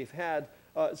confidence that they've had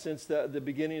since the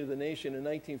beginning of the nation in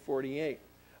 1948?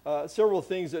 Several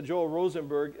things that Joel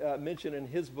Rosenberg mentioned in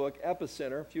his book,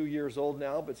 Epicenter, a few years old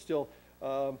now, but still,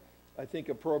 I think,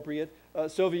 appropriate.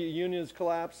 Soviet Union's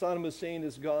collapsed. Saddam Hussein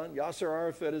is gone. Yasser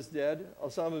Arafat is dead.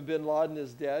 Osama bin Laden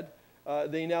is dead.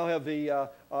 They now have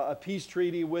a peace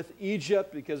treaty with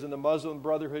Egypt because of the Muslim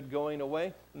Brotherhood going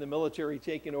away and the military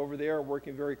taking over there and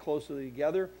working very closely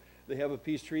together. They have a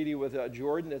peace treaty with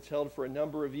Jordan that's held for a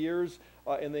number of years,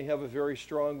 and they have a very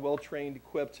strong, well-trained,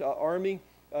 equipped army.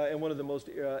 And one of the most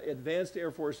advanced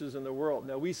air forces in the world.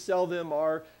 Now, we sell them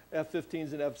our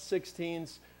F-15s and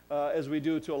F-16s, as we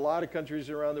do to a lot of countries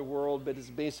around the world, but it's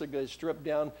basically a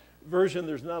stripped-down version.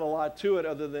 There's not a lot to it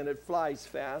other than it flies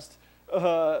fast.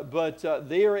 But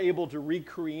they are able to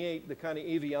recreate the kind of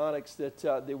avionics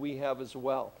that we have as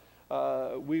well.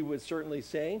 We would certainly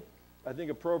say, I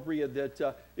think appropriate,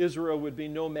 that Israel would be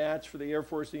no match for the Air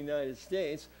Force of the United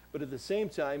States, but at the same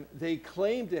time, they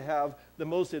claim to have the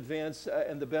most advanced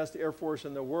and the best Air Force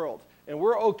in the world. And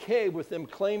we're okay with them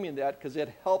claiming that because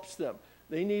it helps them.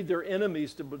 They need their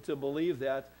enemies to believe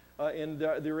that, and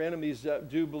their enemies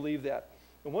do believe that.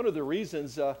 And one of the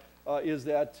reasons is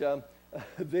that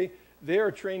they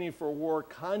are training for war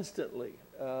constantly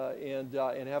and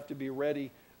have to be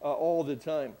ready all the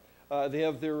time. They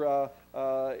have their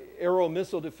Arrow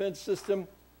missile defense system.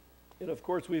 And of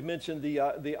course, we've mentioned the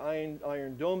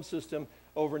Iron Dome system,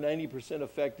 over 90%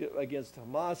 effective against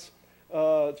Hamas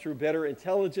through better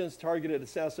intelligence, targeted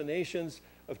assassinations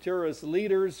of terrorist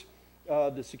leaders,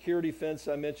 the security fence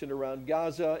I mentioned around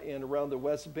Gaza and around the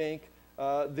West Bank.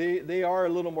 They are a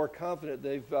little more confident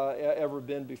than they've ever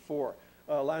been before.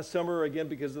 Last summer, again,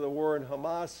 because of the war in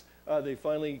Hamas, they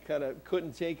finally kind of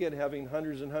couldn't take it, having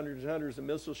hundreds and hundreds and hundreds of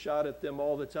missiles shot at them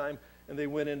all the time. And they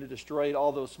went in and destroyed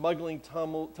all those smuggling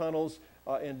tunnels,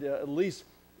 and at least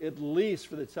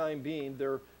for the time being,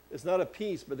 it's not a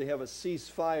peace, but they have a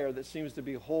ceasefire that seems to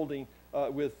be holding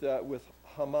with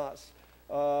Hamas.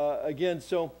 Again,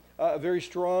 so a very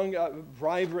strong,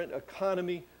 vibrant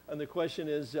economy, and the question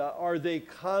is, are they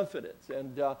confident?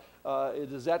 And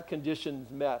is that condition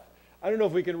met? I don't know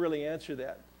if we can really answer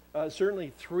that.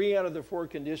 Certainly 3 out of the 4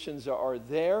 conditions are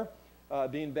there,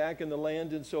 being back in the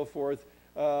land and so forth.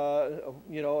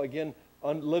 Again,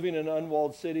 living in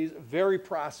unwalled cities, very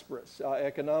prosperous,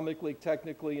 economically,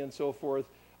 technically, and so forth.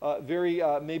 Very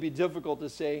maybe difficult to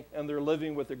say, and they're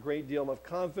living with a great deal of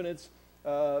confidence,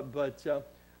 but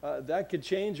that could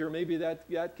change, or maybe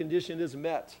that condition is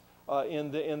met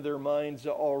in their minds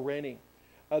already.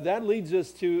 That leads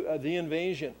us to the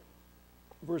invasion.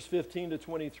 Verse 15 to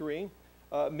 23.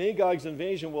 Magog's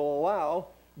invasion will allow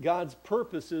God's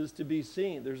purposes to be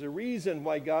seen. There's a reason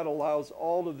why God allows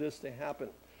all of this to happen.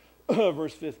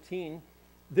 Verse 15,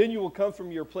 then you will come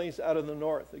from your place out of the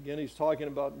north. Again, he's talking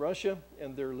about Russia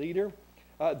and their leader.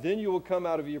 Then you will come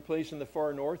out of your place in the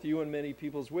far north, you and many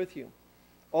peoples with you.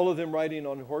 All of them riding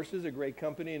on horses, a great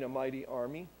company and a mighty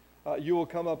army. You will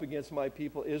come up against my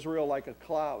people Israel like a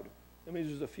cloud. That means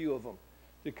there's a few of them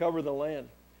to cover the land.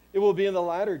 It will be in the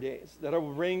latter days that I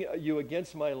will bring you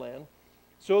against my land,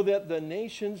 so that the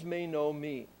nations may know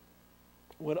me.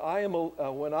 When I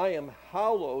am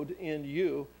hallowed in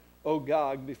you, O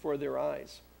Gog, before their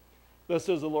eyes. Thus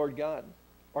says the Lord God,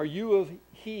 are you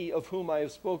he of whom I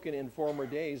have spoken in former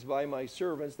days by my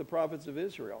servants, the prophets of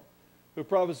Israel, who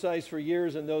prophesied for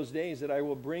years in those days that I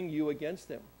will bring you against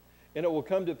them? And it will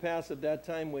come to pass at that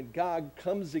time when Gog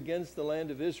comes against the land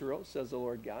of Israel, says the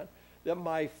Lord God, that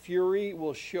my fury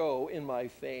will show in my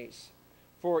face.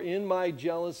 For in my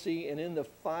jealousy and in the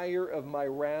fire of my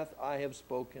wrath I have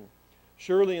spoken.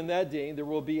 Surely in that day there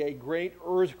will be a great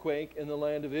earthquake in the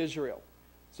land of Israel,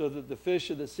 so that the fish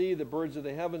of the sea, the birds of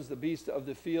the heavens, the beasts of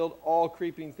the field, all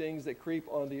creeping things that creep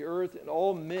on the earth, and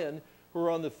all men who are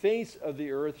on the face of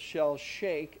the earth shall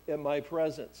shake at my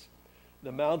presence.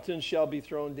 The mountains shall be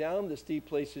thrown down, the steep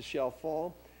places shall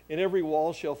fall, and every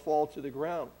wall shall fall to the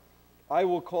ground. I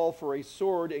will call for a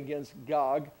sword against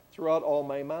Gog throughout all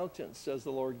my mountains, says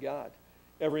the Lord God.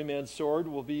 Every man's sword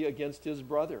will be against his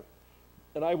brother.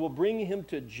 And I will bring him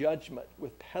to judgment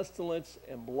with pestilence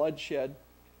and bloodshed.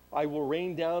 I will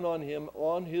rain down on him,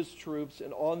 on his troops,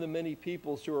 and on the many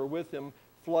peoples who are with him,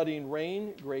 flooding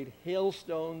rain, great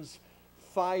hailstones,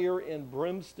 fire, and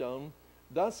brimstone.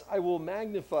 Thus I will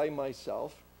magnify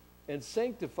myself and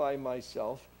sanctify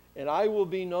myself, and I will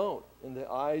be known in the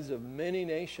eyes of many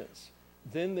nations.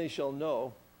 then they shall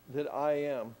know that I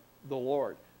am the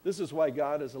Lord. This is why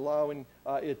God is allowing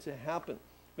it to happen.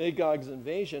 Magog's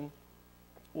invasion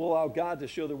will allow God to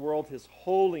show the world his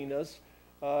holiness.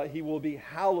 He will be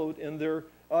hallowed in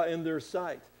their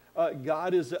sight.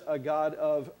 God is a God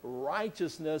of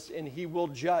righteousness, and he will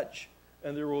judge,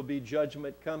 and there will be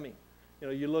judgment coming. You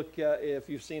know, you look, if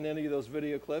you've seen any of those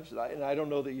video clips, and I don't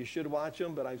know that you should watch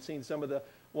them, but I've seen some of the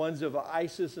ones of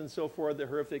ISIS and so forth, the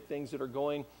horrific things that are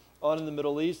going on in the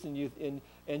Middle East, and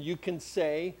you can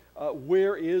say,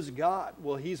 where is God?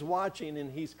 Well, he's watching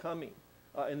and he's coming.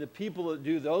 And the people that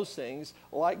do those things,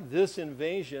 like this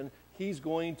invasion, he's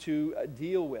going to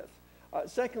deal with.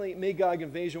 Secondly, Magog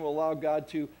invasion will allow God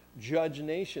to judge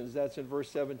nations. That's in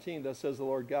verse 17. Thus says the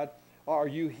Lord God, are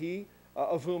you he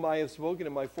of whom I have spoken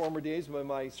in my former days by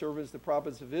my servants, the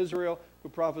prophets of Israel, who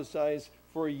prophesied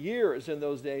for years in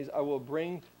those days? I will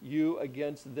bring you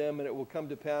against them, and it will come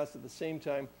to pass at the same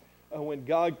time when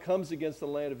God comes against the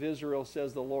land of Israel,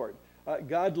 says the Lord.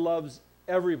 God loves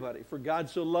everybody, for God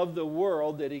so loved the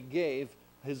world that he gave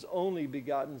his only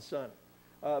begotten Son.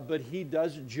 But he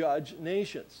does judge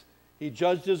nations. He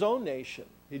judged his own nation.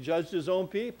 He judged his own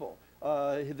people.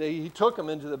 He took them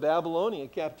into the Babylonian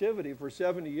captivity for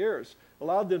 70 years,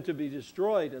 allowed them to be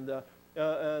destroyed, and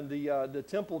the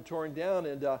temple torn down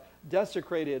and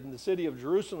desecrated, and the city of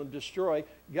Jerusalem destroyed.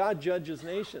 God judges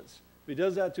nations. If he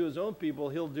does that to his own people,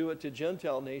 he'll do it to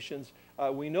Gentile nations.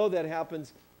 We know that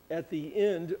happens at the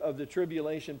end of the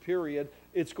tribulation period.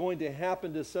 It's going to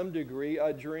happen to some degree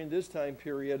during this time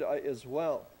period as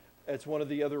well. That's one of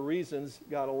the other reasons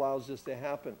God allows this to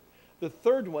happen. The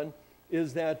third one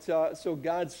is that so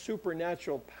God's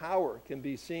supernatural power can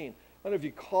be seen. I don't know if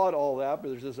you caught all that, but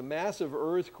there's this massive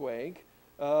earthquake.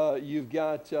 You've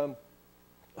got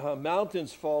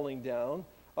mountains falling down.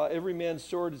 Every man's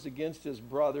sword is against his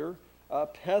brother.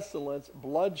 Pestilence,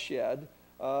 bloodshed.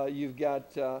 You've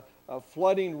got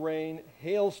flooding rain,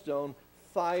 hailstone,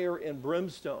 fire, and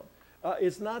brimstone.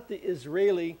 It's not the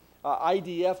Israeli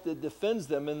IDF that defends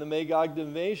them in the Magog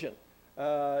invasion.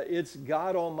 It's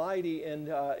God Almighty, and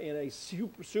in a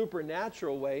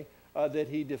supernatural way that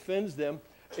he defends them,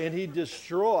 and he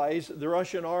destroys the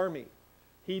Russian army.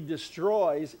 He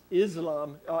destroys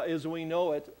Islam as we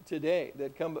know it today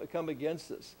that come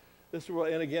against us.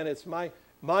 And again, it's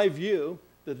my view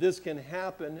that this can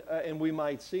happen, and we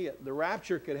might see it. The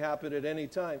rapture could happen at any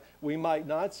time. We might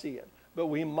not see it, but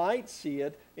we might see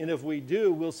it, and if we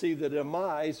do, we'll see the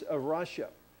demise of Russia.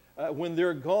 When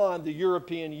they're gone, the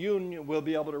European Union will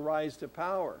be able to rise to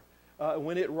power.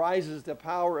 When it rises to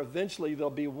power, eventually there'll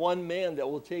be one man that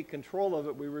will take control of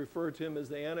it. We refer to him as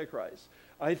the Antichrist.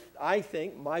 I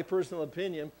think, my personal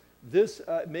opinion, this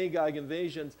Magog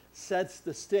invasion sets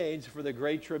the stage for the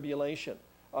Great Tribulation.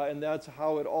 And that's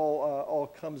how it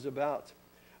all comes about.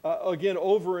 Again,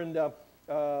 over in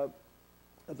the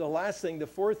last thing, the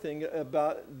fourth thing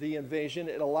about the invasion,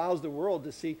 it allows the world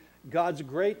to see God's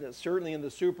greatness, certainly in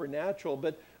the supernatural.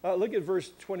 But look at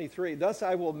verse 23. Thus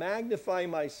I will magnify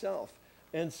myself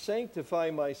and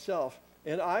sanctify myself,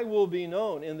 and I will be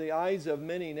known in the eyes of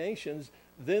many nations.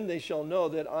 Then they shall know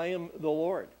that I am the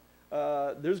Lord.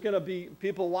 There's going to be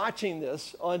people watching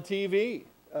this on TV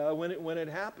when it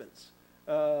happens.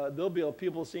 There'll be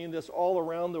people seeing this all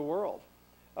around the world.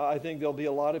 I think there'll be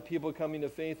a lot of people coming to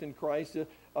faith in Christ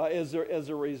as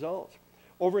a result.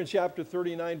 Over in chapter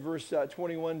 39, verse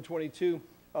 21 and 22,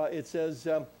 it says,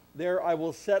 there I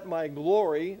will set my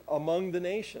glory among the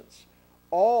nations.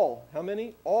 All, how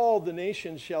many? All the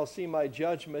nations shall see my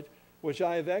judgment, which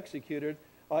I have executed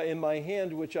in my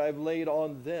hand, which I have laid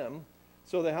on them.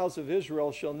 So the house of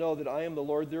Israel shall know that I am the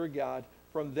Lord their God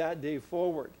from that day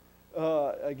forward.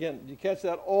 Again, you catch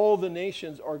that? All the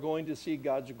nations are going to see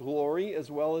God's glory as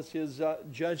well as his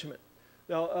judgment.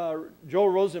 Now, Joel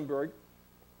Rosenberg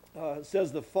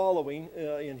says the following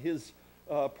in his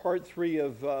part 3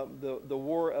 of the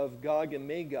War of Gog and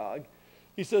Magog.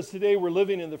 He says, today we're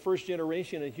living in the first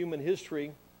generation of human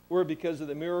history where, because of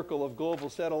the miracle of global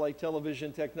satellite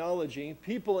television technology,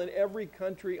 people in every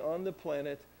country on the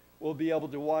planet will be able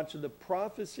to watch the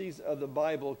prophecies of the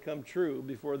Bible come true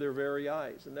before their very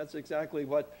eyes. And that's exactly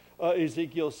what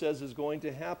Ezekiel says is going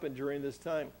to happen during this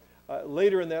time.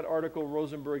 Later in that article,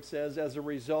 Rosenberg says, as a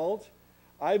result,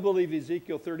 I believe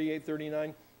Ezekiel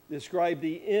 38:39 described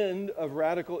the end of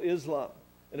radical Islam,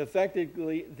 and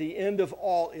effectively the end of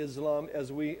all Islam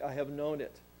as we have known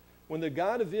it. When the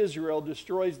God of Israel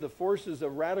destroys the forces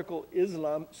of radical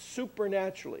Islam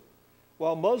supernaturally,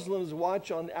 while Muslims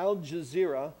watch on Al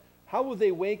Jazeera, how will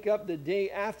they wake up the day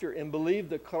after and believe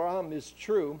the Quran is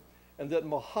true and that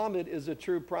Muhammad is a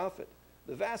true prophet?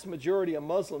 The vast majority of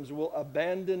Muslims will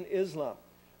abandon Islam.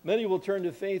 Many will turn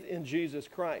to faith in Jesus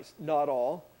Christ. Not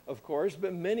all, of course,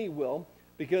 but many will,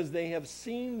 because they have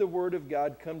seen the Word of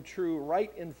God come true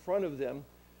right in front of them.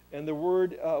 And the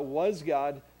Word was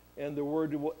God, and the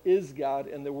Word is God,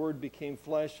 and the Word became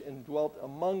flesh and dwelt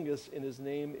among us, and His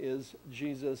name is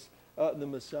Jesus the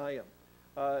Messiah.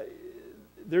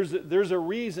 There's a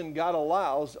reason God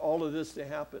allows all of this to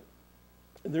happen.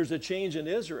 And there's a change in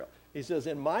Israel. He says,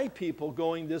 and my people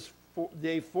going this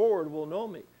day forward will know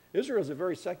me. Israel is a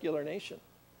very secular nation.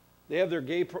 They have their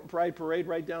gay pride parade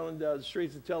right down the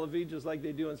streets of Tel Aviv, just like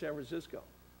they do in San Francisco.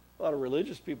 A lot of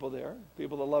religious people there,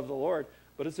 people that love the Lord,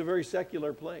 but it's a very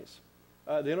secular place.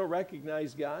 They don't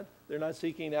recognize God. They're not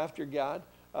seeking after God.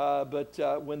 But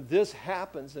when this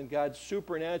happens and God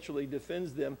supernaturally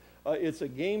defends them, it's a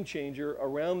game changer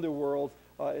around the world,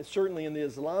 certainly in the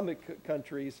Islamic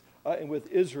countries and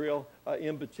with Israel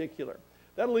in particular.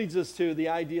 That leads us to the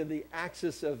idea of the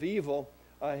axis of evil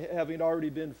having already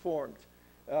been formed.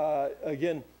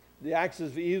 Again, the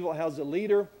axis of evil has a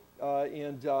leader,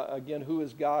 and again, who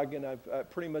is Gog? And I've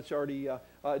pretty much already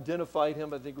identified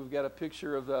him. I think we've got a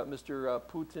picture of Mr.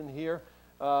 Putin here.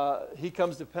 He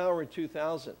comes to power in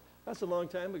 2000. That's a long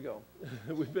time ago.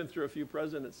 We've been through a few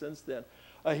presidents since then.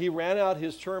 He ran out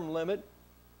his term limit.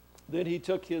 Then he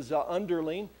took his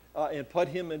underling and put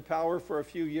him in power for a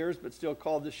few years, but still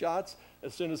called the shots.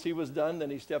 As soon as he was done, then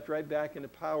he stepped right back into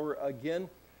power again.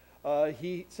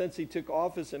 Since he took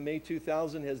office in May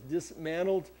 2000, has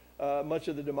dismantled much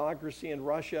of the democracy in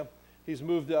Russia. He's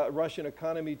moved the Russian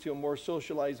economy to a more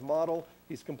socialized model.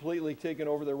 He's completely taken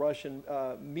over the Russian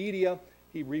media.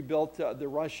 He rebuilt the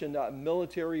Russian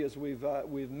military, as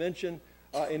we've mentioned,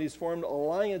 and he's formed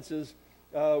alliances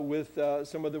with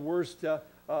some of the worst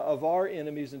of our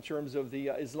enemies in terms of the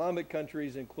Islamic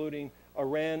countries, including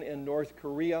Iran and North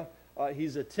Korea.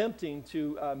 He's attempting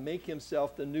to make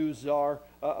himself the new czar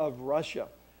of Russia.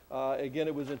 Again,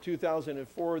 it was in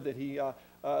 2004 that he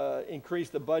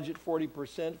increased the budget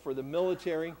 40% for the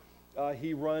military.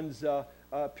 He runs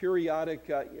periodic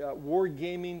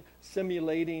wargaming,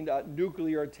 simulating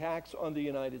nuclear attacks on the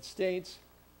United States.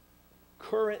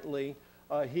 Currently,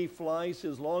 he flies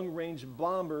his long-range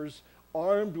bombers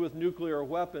armed with nuclear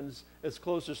weapons as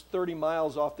close as 30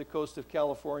 miles off the coast of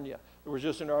California. There was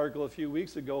just an article a few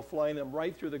weeks ago flying them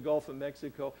right through the Gulf of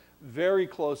Mexico, very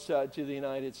close to the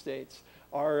United States.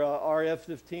 Our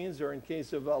F-15s are, in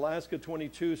case of Alaska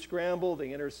 22 scramble,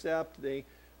 they intercept, they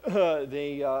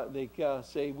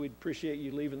say, we'd appreciate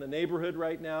you leaving the neighborhood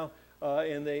right now,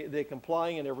 and they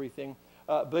comply and everything.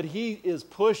 But he is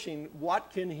pushing,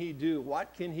 what can he do?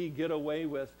 What can he get away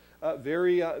with?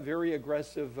 Very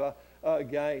aggressive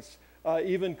guys.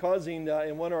 Even causing,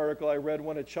 in one article I read,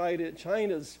 one of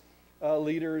China's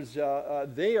leaders,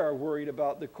 they are worried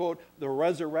about the, quote, the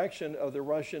resurrection of the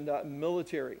Russian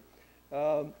military.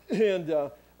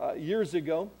 Years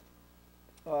ago,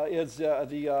 as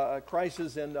the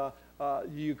crisis in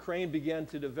Ukraine began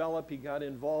to develop, he got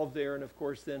involved there, and of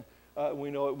course then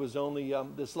we know it was only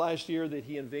this last year that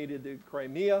he invaded the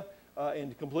Crimea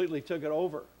and completely took it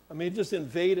over. I mean, he just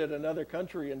invaded another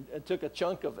country and took a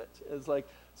chunk of it. It's like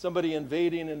somebody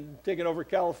invading and taking over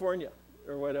California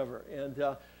or whatever. And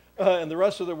the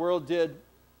rest of the world did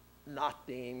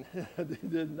nothing. They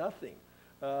did nothing.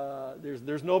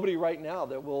 There's nobody right now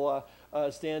that will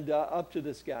stand up to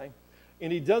this guy.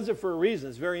 And he does it for a reason.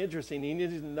 It's very interesting. He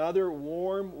needs another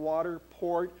warm water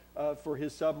port for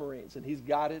his submarines. And he's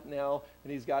got it now.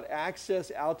 And he's got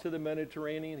access out to the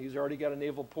Mediterranean. He's already got a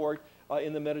naval port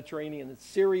in the Mediterranean and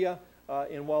Syria.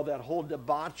 And while that whole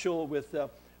debacle with the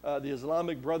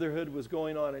Islamic Brotherhood was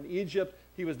going on in Egypt,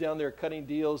 he was down there cutting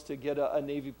deals to get a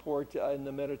Navy port in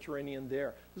the Mediterranean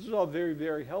there. This is all very,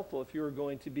 very helpful if you were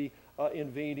going to be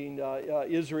invading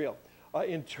Israel.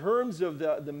 In terms of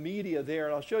the media there,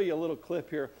 and I'll show you a little clip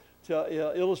here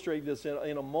to illustrate this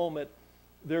in a moment.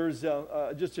 There's,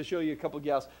 just to show you a couple of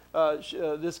gals,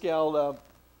 this gal,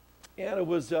 Anna,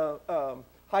 was a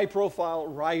high-profile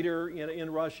writer in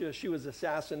Russia. She was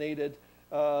assassinated.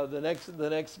 The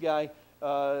next guy,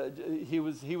 he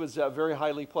was very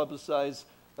highly publicized,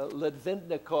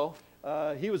 Ledventnikov.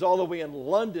 He was all the way in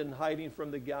London hiding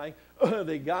from the guy.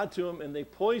 They got to him and they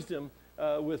poisoned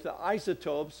him with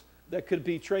isotopes that could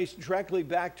be traced directly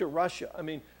back to Russia. I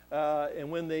mean, and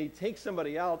when they take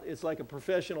somebody out, it's like a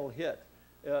professional hit.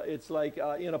 It's like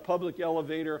in a public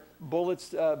elevator,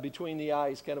 bullets between the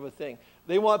eyes kind of a thing.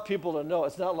 They want people to know.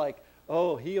 It's not like,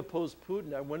 oh, he opposed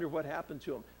Putin. I wonder what happened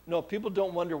to him. No, people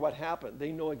don't wonder what happened.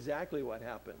 They know exactly what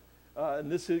happened. And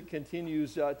this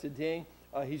continues today.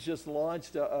 He's just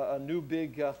launched a new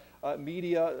big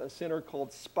media center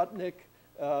called Sputnik.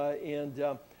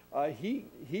 And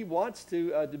he wants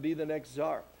to be the next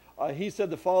czar. He said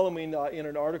the following in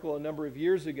an article a number of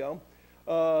years ago.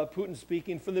 Putin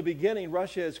speaking, from the beginning,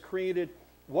 Russia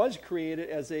was created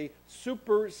as a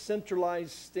super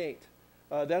centralized state.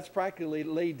 That's practically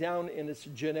laid down in its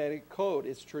genetic code,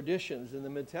 its traditions, and the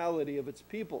mentality of its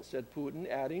people, said Putin,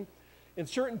 adding, in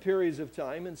certain periods of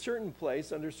time, in certain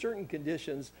place, under certain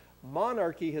conditions,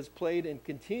 monarchy has played and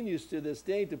continues to this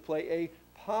day to play a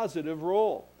positive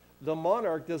role. The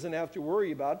monarch doesn't have to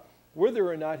worry about whether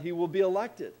or not he will be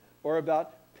elected, or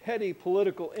about petty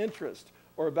political interest,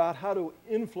 or about how to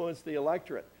influence the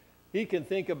electorate. He can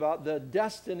think about the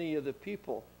destiny of the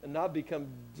people and not become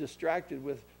distracted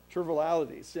with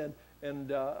trivialities.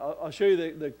 And I'll show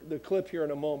you the clip here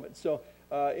in a moment. So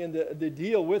the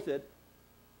deal with it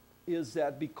is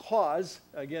that because,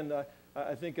 again,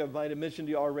 I think I might have mentioned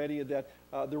to you already that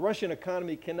the Russian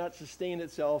economy cannot sustain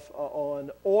itself on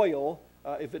oil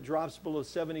if it drops below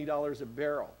 $70 a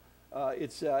barrel.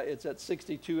 It's at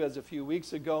 62 as a few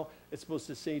weeks ago. It's supposed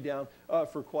to stay down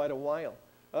for quite a while.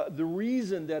 The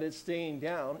reason that it's staying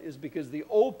down is because the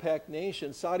OPEC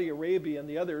nations, Saudi Arabia and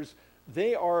the others,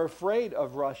 they are afraid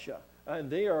of Russia and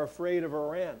they are afraid of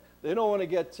Iran. They don't want to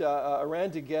get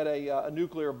Iran to get a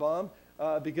nuclear bomb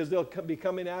because they'll be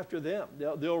coming after them.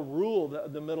 They'll rule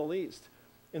the Middle East.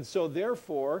 And so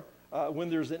therefore, when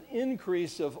there's an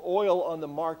increase of oil on the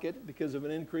market because of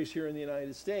an increase here in the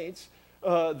United States,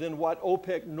 then what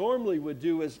OPEC normally would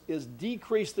do is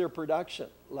decrease their production.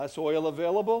 Less oil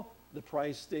available, the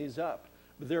price stays up.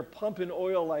 But they're pumping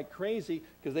oil like crazy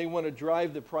because they want to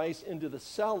drive the price into the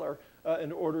cellar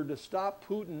in order to stop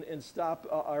Putin and stop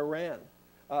Iran.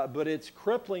 But it's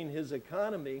crippling his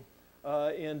economy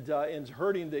and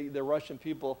hurting the Russian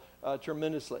people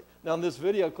tremendously. Now in this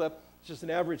video clip, it's just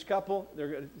an average couple.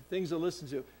 They're things to listen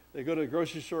to. They go to the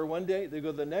grocery store one day, they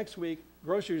go the next week,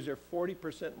 groceries are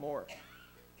 40% more.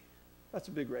 That's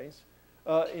a big raise.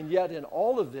 And yet in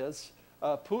all of this,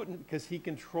 Putin, because he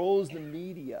controls the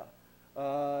media,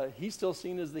 he's still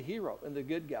seen as the hero and the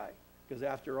good guy. Because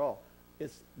after all,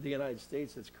 it's the United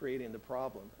States that's creating the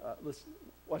problem. Let's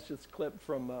watch this clip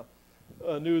from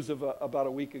news of about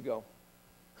a week ago.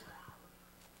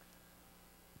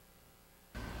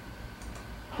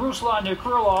 Ruslan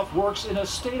Nikrylov works in a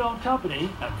state-owned company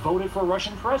and voted for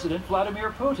Russian President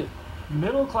Vladimir Putin.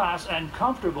 Middle class and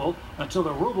comfortable until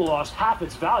the ruble lost half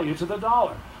its value to the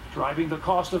dollar, driving the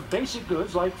cost of basic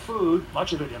goods like food,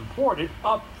 much of it imported,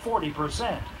 up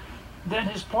 40%. Then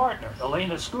his partner,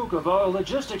 Elena Skukova, a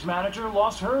logistics manager,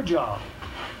 lost her job.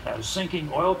 As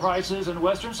sinking oil prices and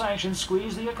Western sanctions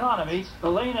squeeze the economy,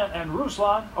 Elena and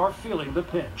Ruslan are feeling the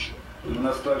pinch.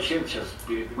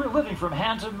 We're living from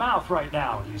hand to mouth right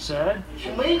now, he said.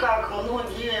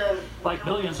 Like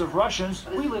millions of Russians,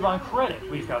 we live on credit.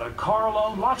 We've got a car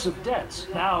loan, lots of debts.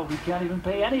 Now we can't even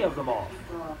pay any of them off.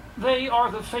 They are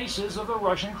the faces of the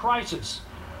Russian crisis.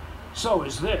 So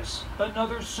is this,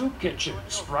 another soup kitchen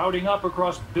sprouting up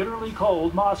across bitterly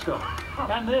cold Moscow.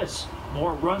 And this,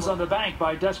 more runs on the bank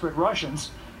by desperate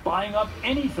Russians, buying up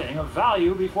anything of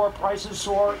value before prices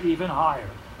soar even higher.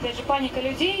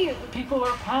 People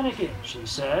are panicking, she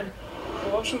said.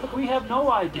 We have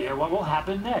no idea what will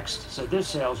happen next, said this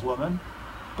saleswoman.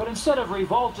 But instead of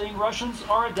revolting, Russians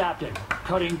are adapting,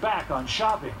 cutting back on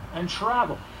shopping and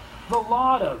travel. The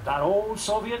Lada, that old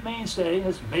Soviet mainstay,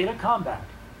 has made a comeback.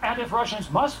 And if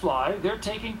Russians must fly, they're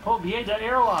taking Pobieda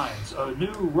Airlines, a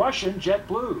new Russian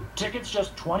JetBlue. Tickets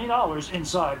just $20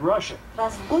 inside Russia.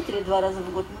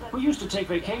 We used to take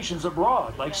vacations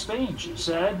abroad, like Spain, she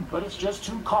said, but it's just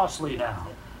too costly now.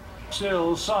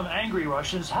 Still, some angry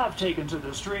Russians have taken to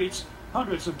the streets.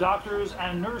 Hundreds of doctors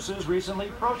and nurses recently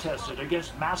protested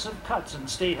against massive cuts in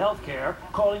state health care,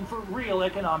 calling for real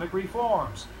economic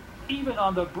reforms. Even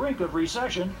on the brink of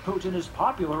recession, Putin is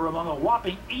popular among a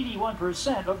whopping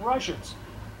 81% of Russians.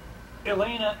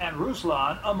 Elena and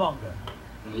Ruslan among them.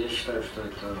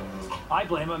 I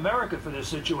blame America for this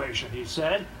situation, he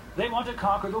said. They want to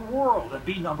conquer the world and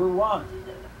be #1.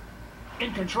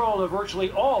 In control of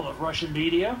virtually all of Russian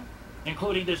media,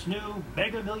 including this new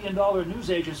mega-million-dollar news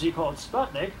agency called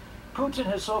Sputnik, Putin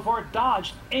has so far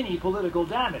dodged any political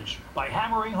damage by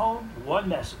hammering home one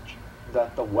message.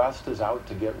 That the West is out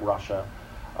to get Russia.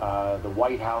 The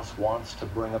White House wants to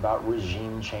bring about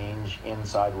regime change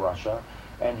inside Russia,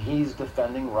 and he's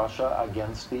defending Russia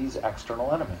against these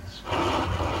external enemies.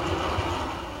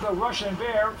 The Russian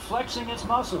bear flexing its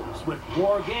muscles with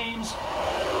war games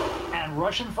and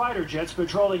Russian fighter jets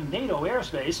patrolling NATO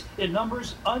airspace in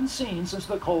numbers unseen since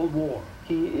the Cold War.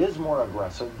 He is more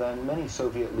aggressive than many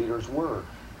Soviet leaders were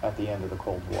at the end of the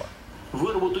Cold War.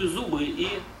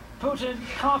 Putin,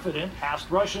 confident,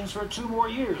 asked Russians for 2 more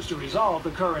years to resolve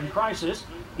the current crisis,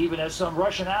 even as some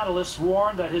Russian analysts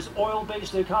warn that his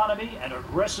oil-based economy and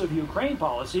aggressive Ukraine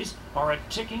policies are a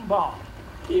ticking bomb.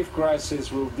 If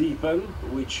crisis will deepen,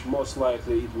 which most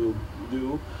likely it will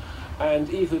do, and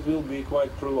if it will be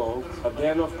quite prolonged,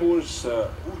 then of course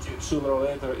sooner or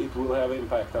later it will have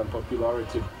impact on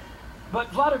popularity.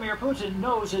 But Vladimir Putin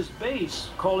knows his base,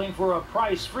 calling for a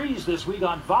price freeze this week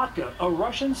on vodka, a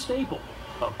Russian staple.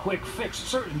 A quick fix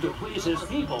certain to please his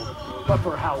people, but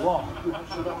for how long?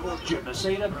 Jim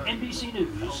Masada, NBC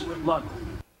News, London.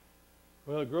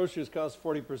 Well, groceries cost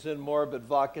 40% more, but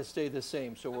vodka stay the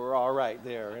same, so we're all right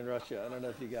there in Russia. I don't know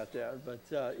if you got that,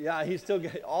 but yeah, he's still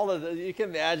getting all of the. You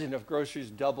can imagine if groceries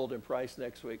doubled in price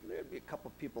next week, there'd be a couple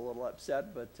of people a little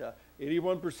upset, but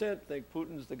 81% think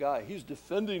Putin's the guy. He's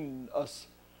defending us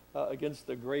against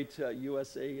the great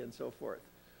USA and so forth.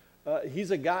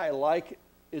 He's a guy like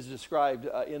is described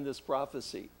in this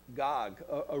prophecy, Gog,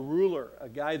 a ruler, a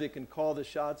guy that can call the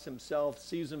shots himself,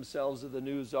 sees himself as the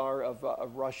new czar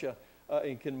of Russia,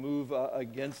 and can move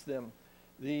against them.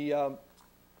 Again,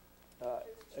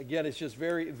 it's just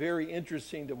very, very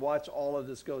interesting to watch all of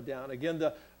this go down. Again,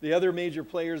 the other major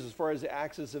players as far as the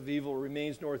axis of evil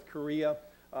remains North Korea.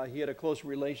 He had a close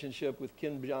relationship with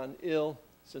Kim Jong-il.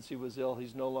 Since he was ill,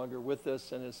 he's no longer with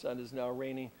us, and his son is now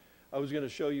reigning. I was going to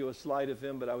show you a slide of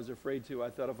him, but I was afraid to. I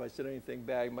thought if I said anything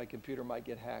bad, my computer might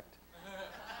get hacked.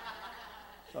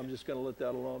 So I'm just going to let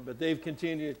that alone. But they've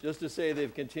continued, just to say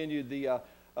they've continued the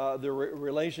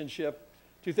relationship.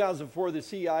 2004, the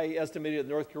CIA estimated that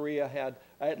North Korea had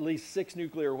at least 6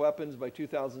 nuclear weapons. By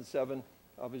 2007,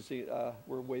 obviously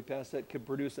we're way past that, could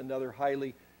produce another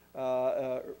highly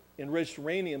enriched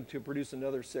uranium to produce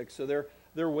another 6. So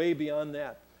they're way beyond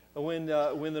that. When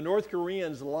the North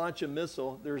Koreans launch a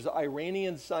missile, there's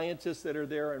Iranian scientists that are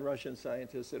there and Russian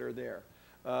scientists that are there.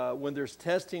 When there's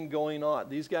testing going on,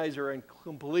 these guys are in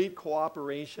complete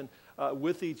cooperation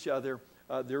with each other.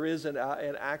 There is an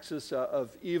axis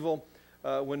of evil.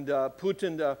 When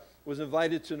Putin was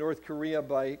invited to North Korea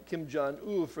by Kim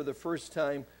Jong-un for the first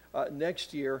time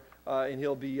next year, and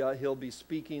he'll be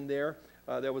speaking there.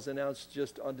 That was announced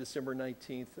just on December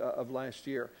 19th of last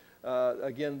year.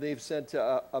 Again, they've sent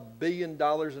 $1 billion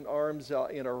in arms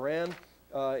in Iran,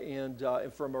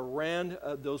 and from Iran,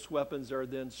 those weapons are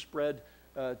then spread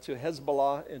to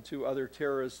Hezbollah and to other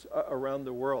terrorists around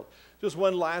the world. Just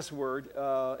one last word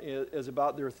is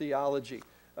about their theology.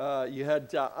 You had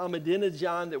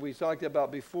Ahmadinejad that we talked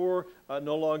about before,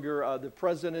 no longer the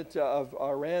president of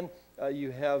Iran. You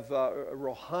have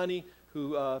Rouhani,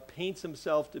 who paints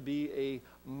himself to be a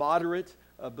moderate,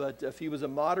 but if he was a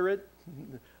moderate,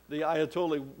 the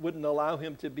Ayatollah wouldn't allow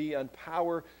him to be in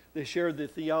power. They share the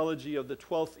theology of the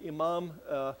 12th Imam,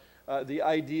 the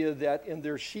idea that in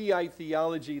their Shiite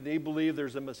theology, they believe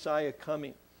there's a Messiah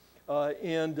coming.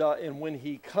 And when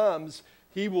he comes,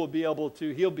 he'll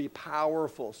be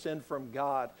powerful, sent from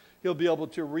God. He'll be able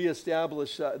to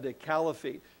reestablish the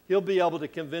caliphate. He'll be able to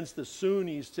convince the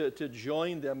Sunnis to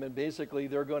join them, and basically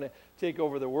they're going to take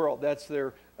over the world. That's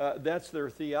their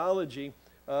theology.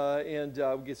 And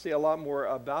we can say a lot more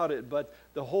about it, but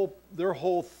their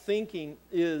whole thinking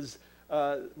is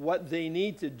what they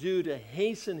need to do to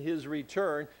hasten his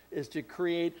return is to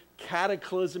create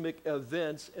cataclysmic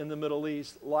events in the Middle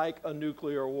East like a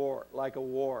nuclear war, like a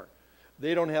war.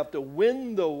 They don't have to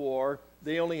win the war.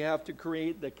 They only have to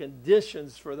create the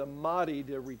conditions for the Mahdi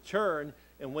to return,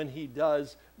 and when he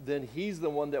does, then he's the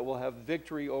one that will have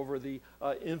victory over the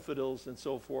infidels and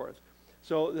so forth.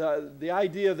 So the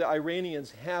idea of the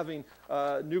Iranians having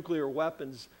nuclear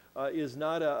weapons is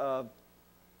not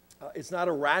it's not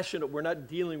a rational. We're not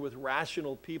dealing with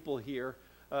rational people here.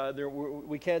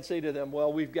 We can't say to them,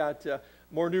 well, we've got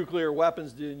more nuclear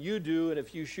weapons than you do, and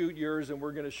if you shoot yours and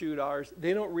we're going to shoot ours.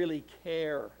 They don't really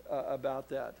care about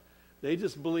that. They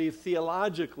just believe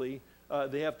theologically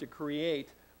they have to create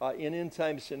an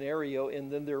end-time scenario,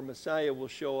 and then their Messiah will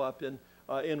show up and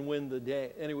win the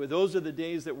day. Anyway, those are the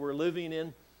days that we're living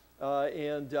in.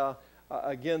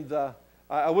 Again,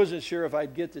 I wasn't sure if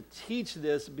I'd get to teach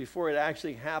this before it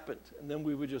actually happened, and then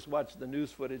we would just watch the news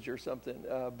footage or something.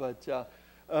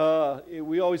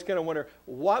 We always kind of wonder,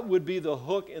 what would be the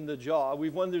hook in the jaw?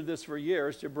 We've wondered this for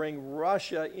years, to bring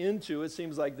Russia into, it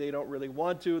seems like they don't really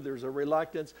want to. There's a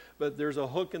reluctance, but there's a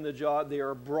hook in the jaw. They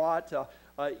are brought to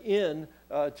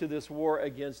this war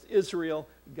against Israel.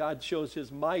 God shows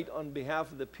his might on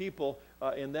behalf of the people,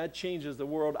 and that changes the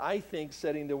world, I think,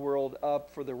 setting the world up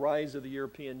for the rise of the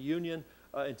European Union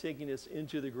and taking us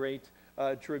into the great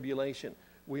tribulation.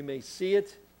 We may see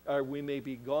it, or we may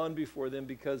be gone before them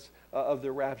because of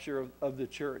the rapture of the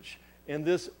church. And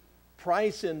this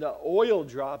price in the oil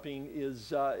dropping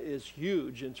is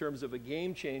huge in terms of a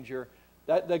game changer.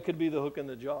 That could be the hook in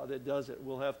the jaw that does it.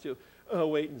 We'll have to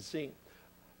wait and see.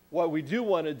 What we do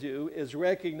want to do is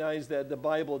recognize that the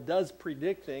Bible does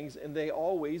predict things, and they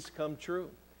always come true.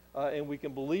 And we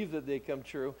can believe that they come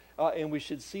true. And we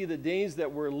should see the days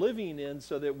that we're living in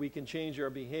so that we can change our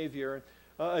behavior.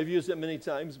 I've used it many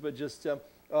times, but just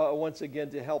once again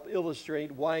to help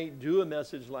illustrate why do a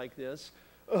message like this.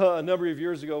 A number of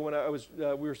years ago when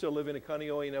we were still living in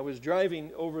Kaneohe, and I was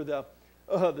driving over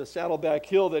the Saddleback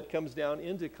Hill that comes down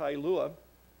into Kailua.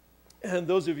 And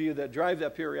those of you that drive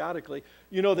that periodically,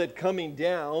 you know that coming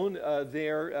down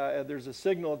there's a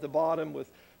signal at the bottom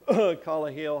with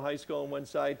Kalaheo High School on one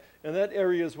side, and that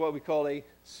area is what we call a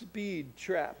speed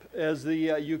trap. As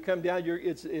you come down,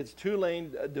 it's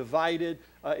two-lane divided.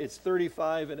 It's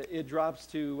 35, and it drops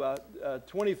to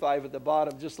 25 at the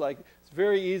bottom. Just like it's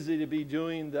very easy to be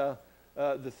doing the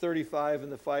 35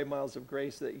 and the 5 miles of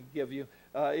grace that you give you.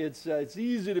 It's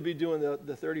easy to be doing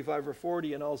the 35 or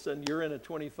 40, and all of a sudden you're in a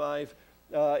 25,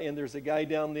 and there's a guy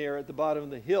down there at the bottom of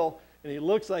the hill, and he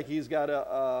looks like he's got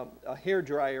a hair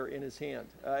dryer in his hand.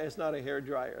 It's not a hair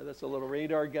dryer. That's a little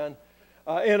radar gun.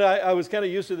 And I was kind of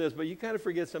used to this, but you kind of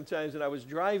forget sometimes. And I was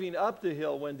driving up the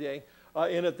hill one day,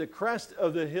 and at the crest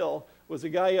of the hill was a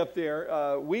guy up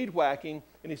there weed whacking,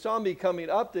 and he saw me coming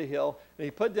up the hill, and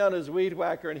he put down his weed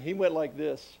whacker, and he went like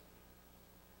this.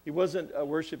 He wasn't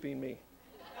worshiping me.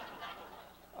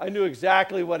 I knew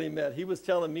exactly what he meant. He was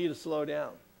telling me to slow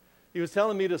down. He was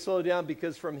telling me to slow down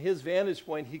because from his vantage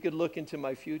point, he could look into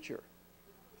my future.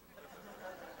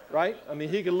 Right? I mean,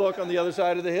 he could look on the other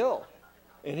side of the hill,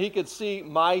 and he could see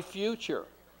my future.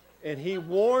 And he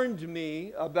warned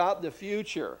me about the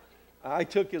future. I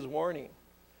took his warning.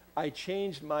 I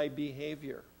changed my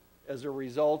behavior as a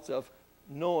result of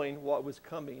knowing what was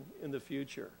coming in the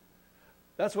future.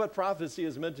 That's what prophecy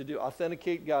is meant to do.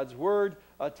 Authenticate God's word.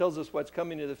 Tells us what's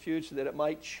coming in the future, that it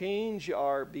might change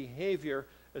our behavior,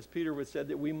 as Peter would said,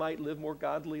 that we might live more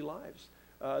godly lives.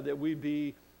 That we'd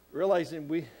be realizing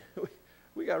we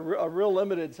got a real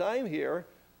limited time here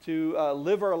to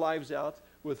live our lives out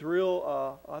with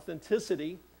real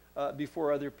authenticity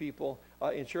before other people,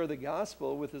 and share the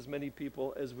gospel with as many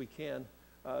people as we can,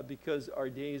 because our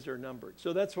days are numbered.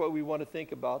 So that's what we want to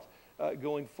think about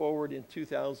going forward in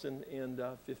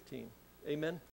 2015. Amen.